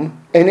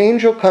womb, an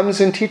angel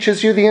comes and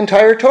teaches you the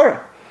entire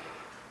Torah.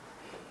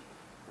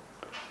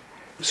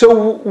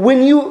 So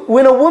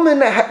when a woman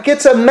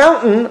gets a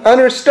mountain on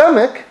her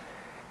stomach,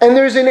 and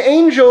there's an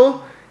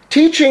angel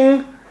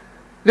teaching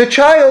the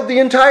child the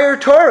entire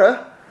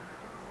Torah,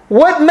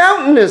 what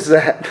mountain is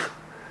that?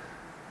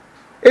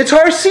 It's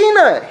Har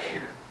Sinai.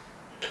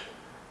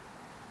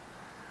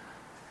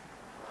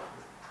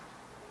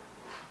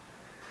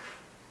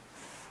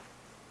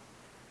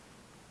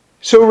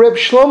 So Reb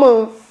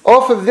Shlomo,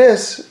 off of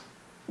this,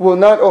 well,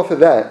 not off of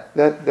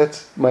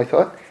that's my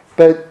thought,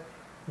 but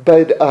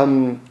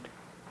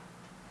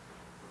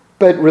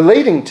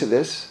relating to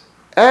this,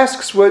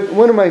 asks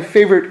one of my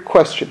favorite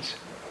questions.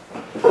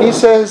 He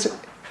says,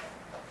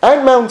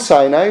 at Mount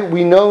Sinai,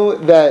 we know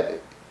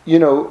that,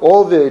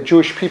 all the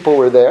Jewish people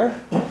were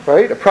there,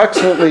 right?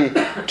 Approximately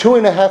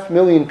 2.5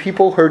 million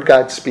people heard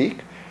God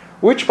speak,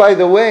 which, by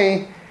the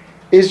way,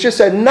 is just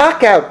a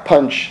knockout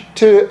punch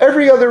to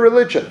every other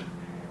religion.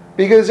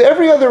 Because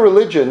every other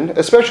religion,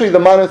 especially the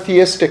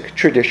monotheistic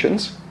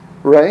traditions,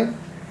 right?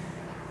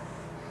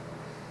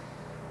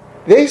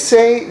 They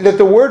say that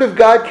the Word of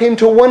God came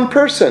to one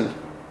person.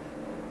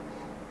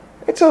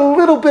 It's a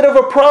little bit of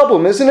a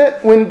problem, isn't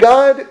it? When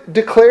God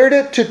declared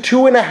it to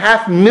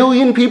 2.5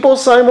 million people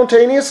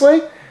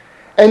simultaneously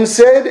and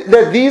said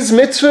that these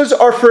mitzvahs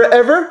are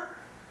forever.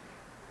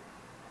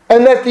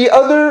 and that the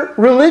other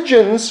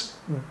religions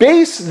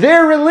base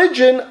their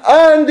religion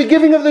on the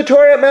giving of the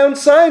Torah at Mount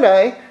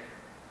Sinai,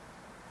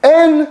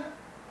 and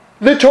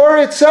the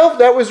Torah itself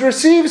that was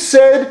received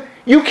said,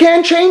 you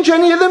can't change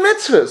any of the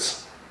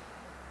mitzvahs.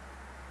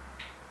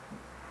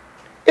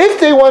 If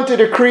they wanted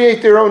to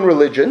create their own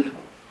religion,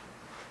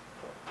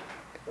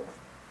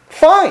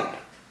 fine.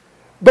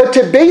 But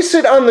to base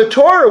it on the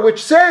Torah,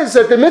 which says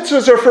that the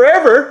mitzvahs are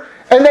forever,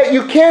 and that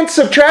you can't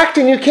subtract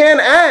and you can't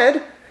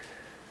add,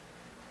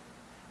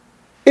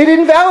 it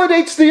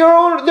invalidates their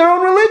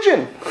own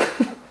religion.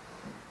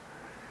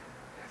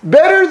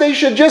 Better they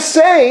should just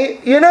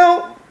say,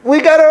 we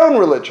got our own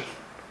religion.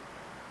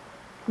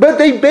 But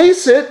they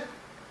base it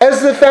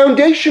as the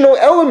foundational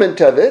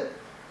element of it,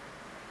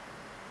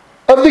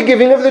 of the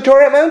giving of the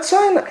Torah at Mount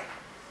Sinai.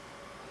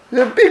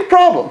 It's a big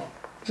problem.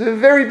 It's a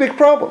very big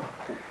problem.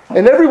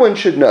 And everyone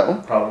should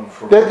know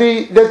that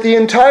the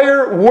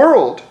entire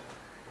world,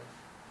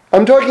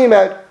 I'm talking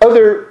about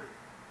other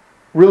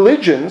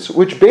religions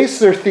which base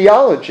their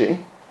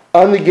theology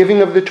on the giving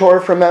of the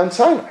Torah from Mount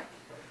Sinai.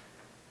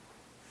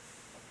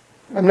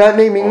 I'm not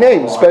naming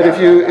names, but if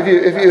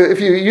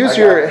you use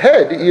your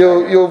head,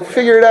 you'll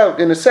figure it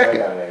out in a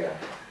second.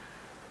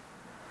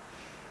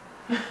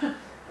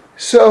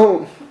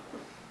 So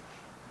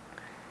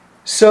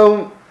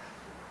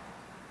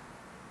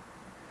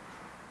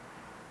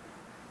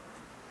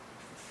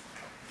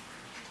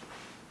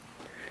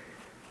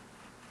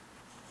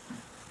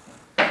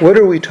what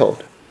are we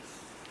told?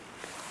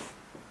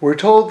 We're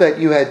told that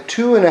you had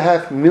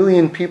 2.5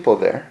 million people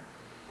there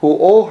who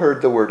all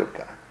heard the word of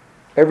God.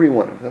 Every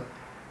one of them.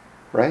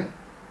 Right?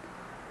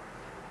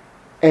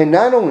 And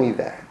not only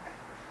that,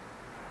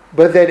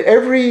 but that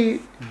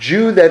every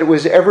Jew that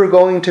was ever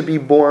going to be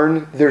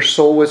born, their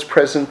soul was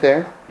present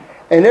there.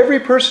 And every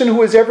person who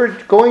was ever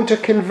going to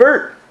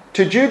convert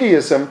to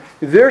Judaism,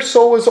 their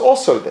soul was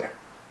also there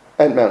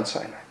at Mount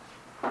Sinai.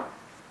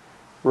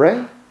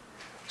 Right?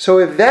 So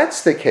if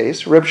that's the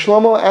case, Reb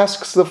Shlomo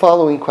asks the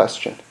following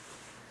question.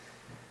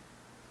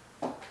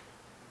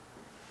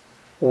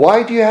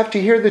 Why do you have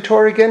to hear the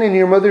Torah again in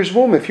your mother's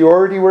womb if you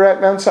already were at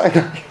Mount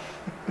Sinai?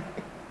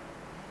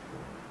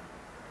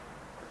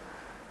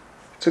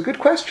 It's a good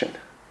question.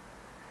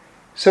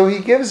 So he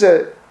gives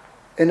an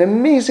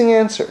amazing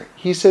answer.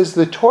 He says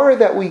the Torah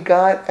that we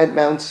got at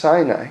Mount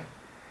Sinai,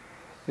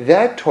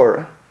 that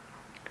Torah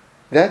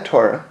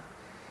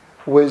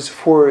was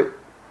for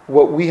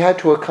what we had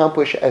to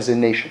accomplish as a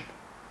nation.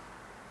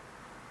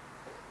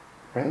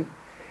 Right?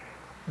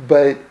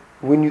 But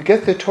when you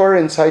get the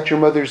Torah inside your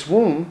mother's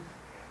womb,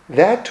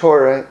 that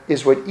Torah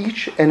is what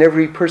each and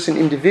every person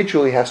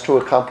individually has to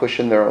accomplish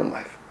in their own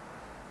life.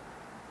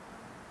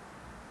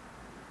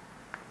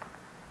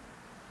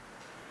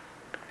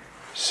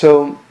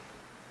 So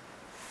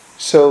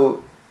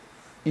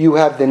you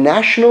have the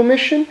national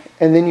mission,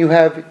 and then you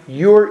have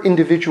your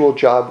individual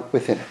job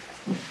within it.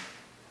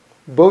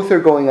 Both are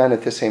going on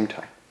at the same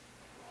time.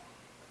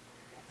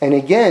 And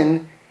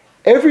again,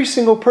 every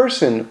single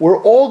person,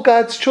 we're all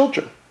God's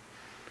children.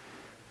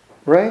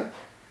 Right?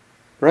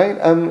 Right?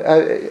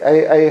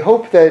 I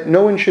hope that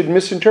no one should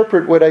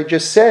misinterpret what I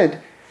just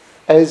said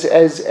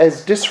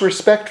as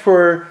disrespect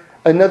for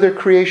another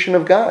creation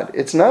of God.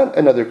 It's not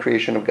another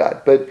creation of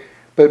God, but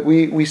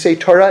we say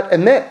Torah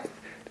emet.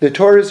 The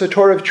Torah is a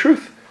Torah of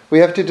truth. We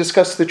have to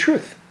discuss the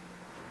truth.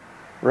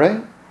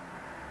 Right?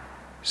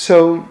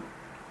 So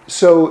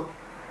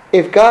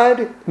if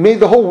God made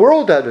the whole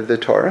world out of the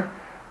Torah,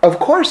 of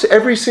course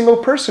every single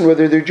person,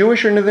 whether they're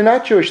Jewish or they're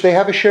not Jewish, they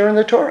have a share in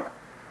the Torah.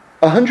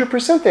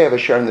 100% they have a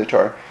share in the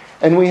Torah.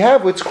 And we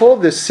have what's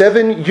called the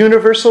 7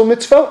 universal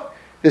mitzvot,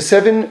 the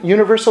 7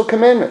 universal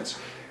commandments.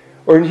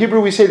 Or in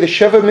Hebrew we say the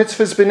Sheva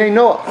mitzvahs b'nei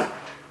Noach,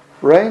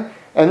 right?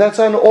 And that's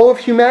on all of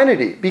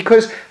humanity.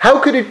 Because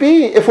how could it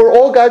be, if we're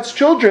all God's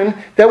children,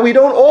 that we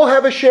don't all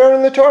have a share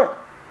in the Torah?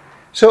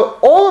 So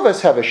all of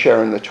us have a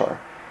share in the Torah.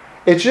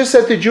 It's just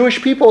that the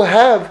Jewish people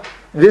have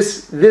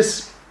this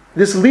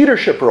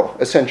leadership role,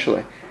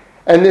 essentially.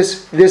 And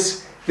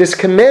this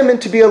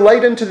commandment to be a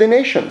light unto the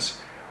nations,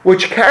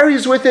 which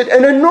carries with it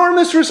an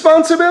enormous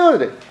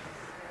responsibility.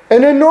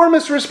 An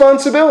enormous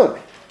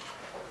responsibility.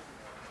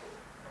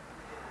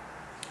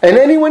 And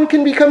anyone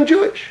can become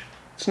Jewish.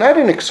 It's not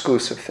an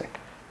exclusive thing.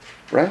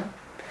 Right?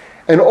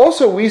 And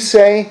also we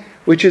say,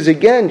 which is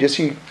again, just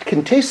you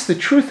can taste the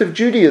truth of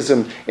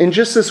Judaism in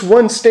just this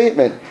one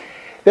statement,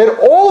 that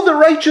all the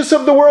righteous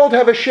of the world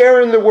have a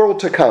share in the world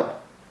to come.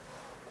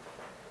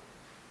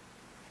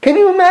 Can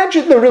you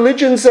imagine the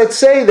religions that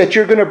say that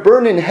you're going to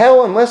burn in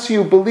hell unless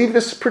you believe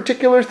this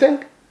particular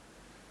thing?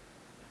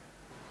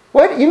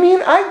 What? You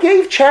mean I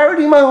gave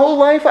charity my whole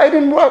life? I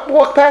didn't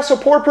walk past a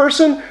poor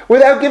person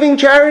without giving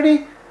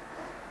charity?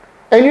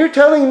 And you're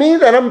telling me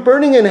that I'm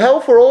burning in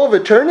hell for all of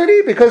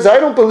eternity because I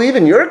don't believe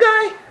in your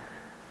guy?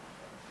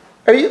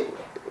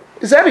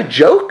 Is that a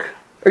joke?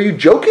 Are you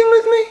joking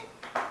with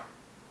me?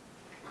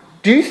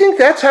 Do you think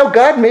that's how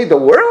God made the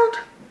world?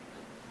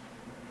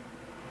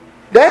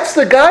 That's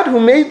the God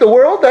who made the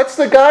world? That's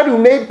the God who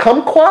made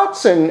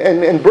kumquats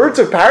and birds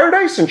of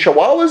paradise and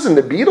chihuahuas and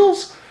the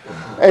Beatles?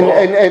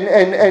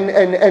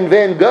 and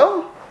Van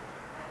Gogh?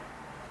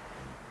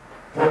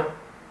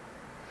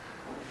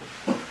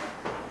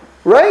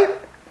 Right?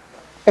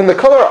 And the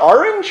color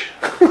orange?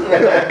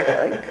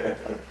 I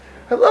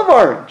love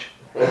orange.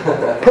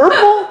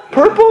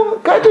 Purple?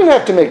 God didn't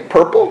have to make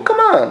purple. Come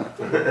on.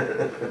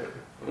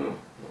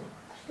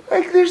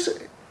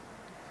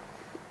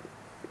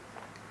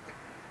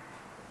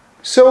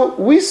 So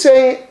we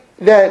say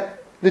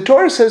that the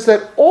Torah says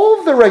that all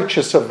of the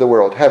righteous of the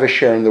world have a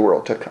share in the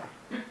world to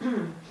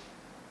come.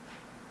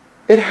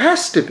 It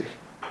has to be.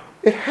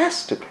 It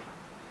has to be.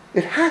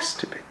 It has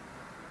to be.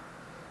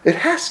 It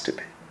has to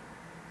be.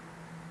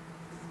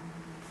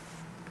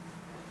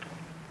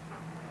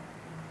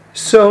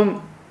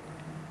 So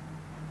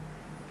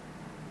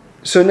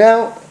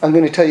now I'm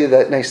going to tell you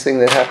that nice thing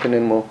that happened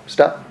and we'll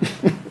stop.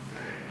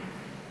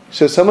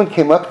 So someone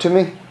came up to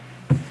me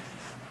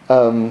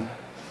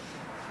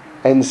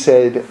and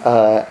said,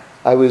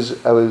 I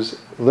was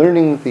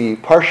learning the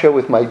Parsha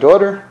with my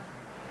daughter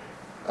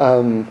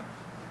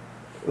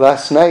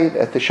last night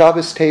at the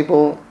Shabbos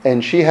table,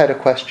 and she had a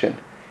question.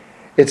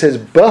 It says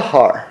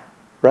Bahar,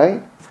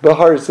 right?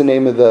 Bahar is the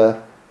name of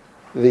the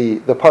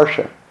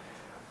Parsha.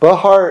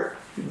 Bahar,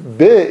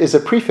 Be is a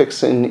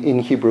prefix in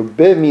Hebrew.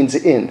 Be means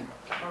in.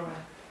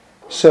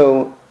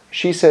 So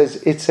she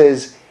says, it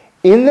says,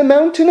 in the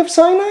mountain of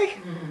Sinai?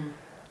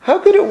 How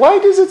could it, why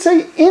does it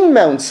say in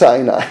Mount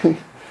Sinai?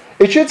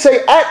 It should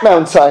say at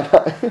Mount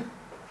Sinai.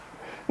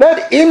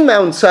 Not in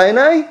Mount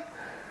Sinai.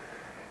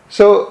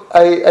 So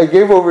I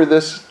gave over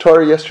this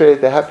Torah yesterday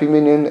at the Happy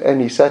Minyan, and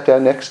he sat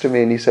down next to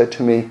me and he said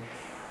to me,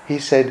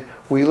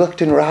 we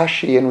looked in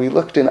Rashi and we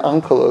looked in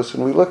Onkelos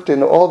and we looked in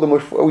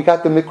we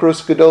got the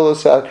Mikros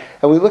Gedolos out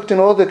and we looked in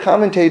all the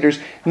commentators.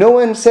 No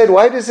one said,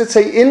 why does it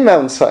say in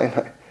Mount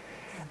Sinai?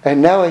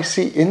 And now I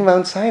see in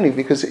Mount Sinai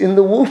because in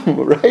the womb,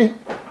 right?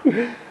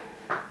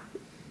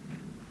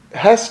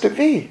 Has to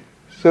be.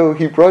 So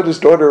he brought his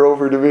daughter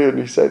over to me and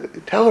he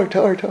said, tell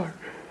her.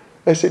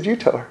 I said, you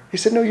tell her. He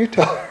said, no, you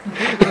tell her.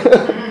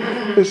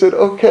 I said,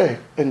 okay.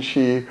 And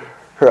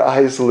her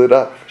eyes lit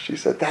up. She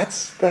said,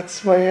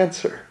 that's my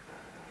answer.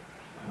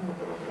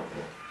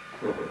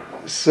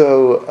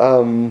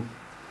 So,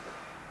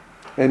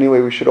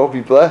 anyway, we should all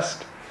be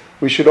blessed.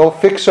 We should all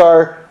fix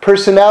our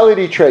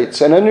personality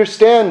traits and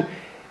understand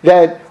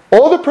that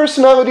all the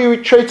personality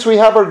traits we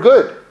have are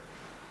good.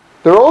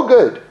 They're all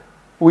good.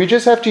 We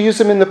just have to use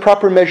them in the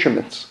proper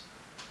measurements.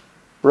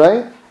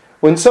 Right?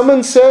 When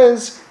someone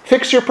says,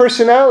 fix your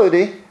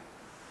personality,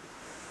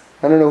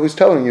 I don't know who's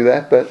telling you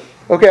that, but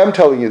okay, I'm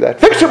telling you that.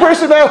 Fix your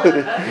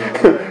personality.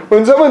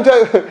 When someone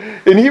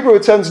in Hebrew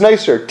it sounds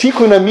nicer.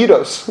 Tikkun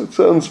amidos. It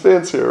sounds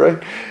fancier, right?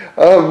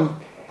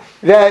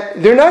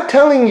 That they're not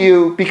telling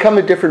you become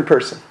a different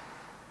person.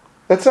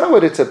 That's not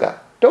what it's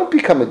about. Don't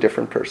become a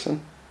different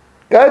person.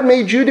 God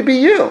made you to be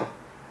you.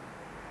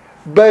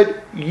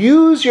 But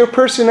use your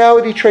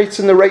personality traits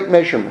in the right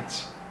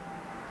measurements.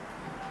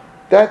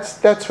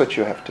 That's what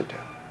you have to do.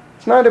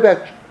 It's not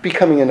about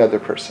becoming another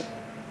person.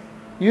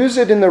 Use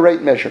it in the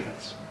right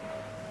measurements.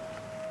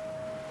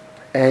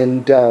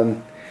 And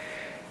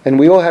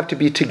we all have to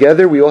be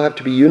together. We all have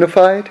to be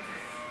unified.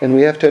 And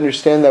we have to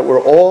understand that we're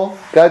all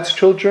God's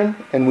children.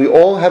 And we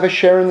all have a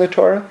share in the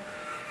Torah.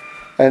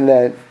 And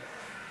that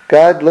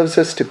God loves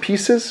us to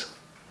pieces.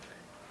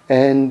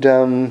 And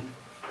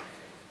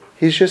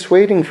He's just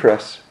waiting for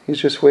us. He's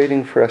just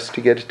waiting for us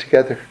to get it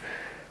together.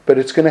 But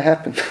it's going to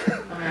happen.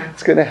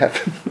 It's going to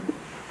happen.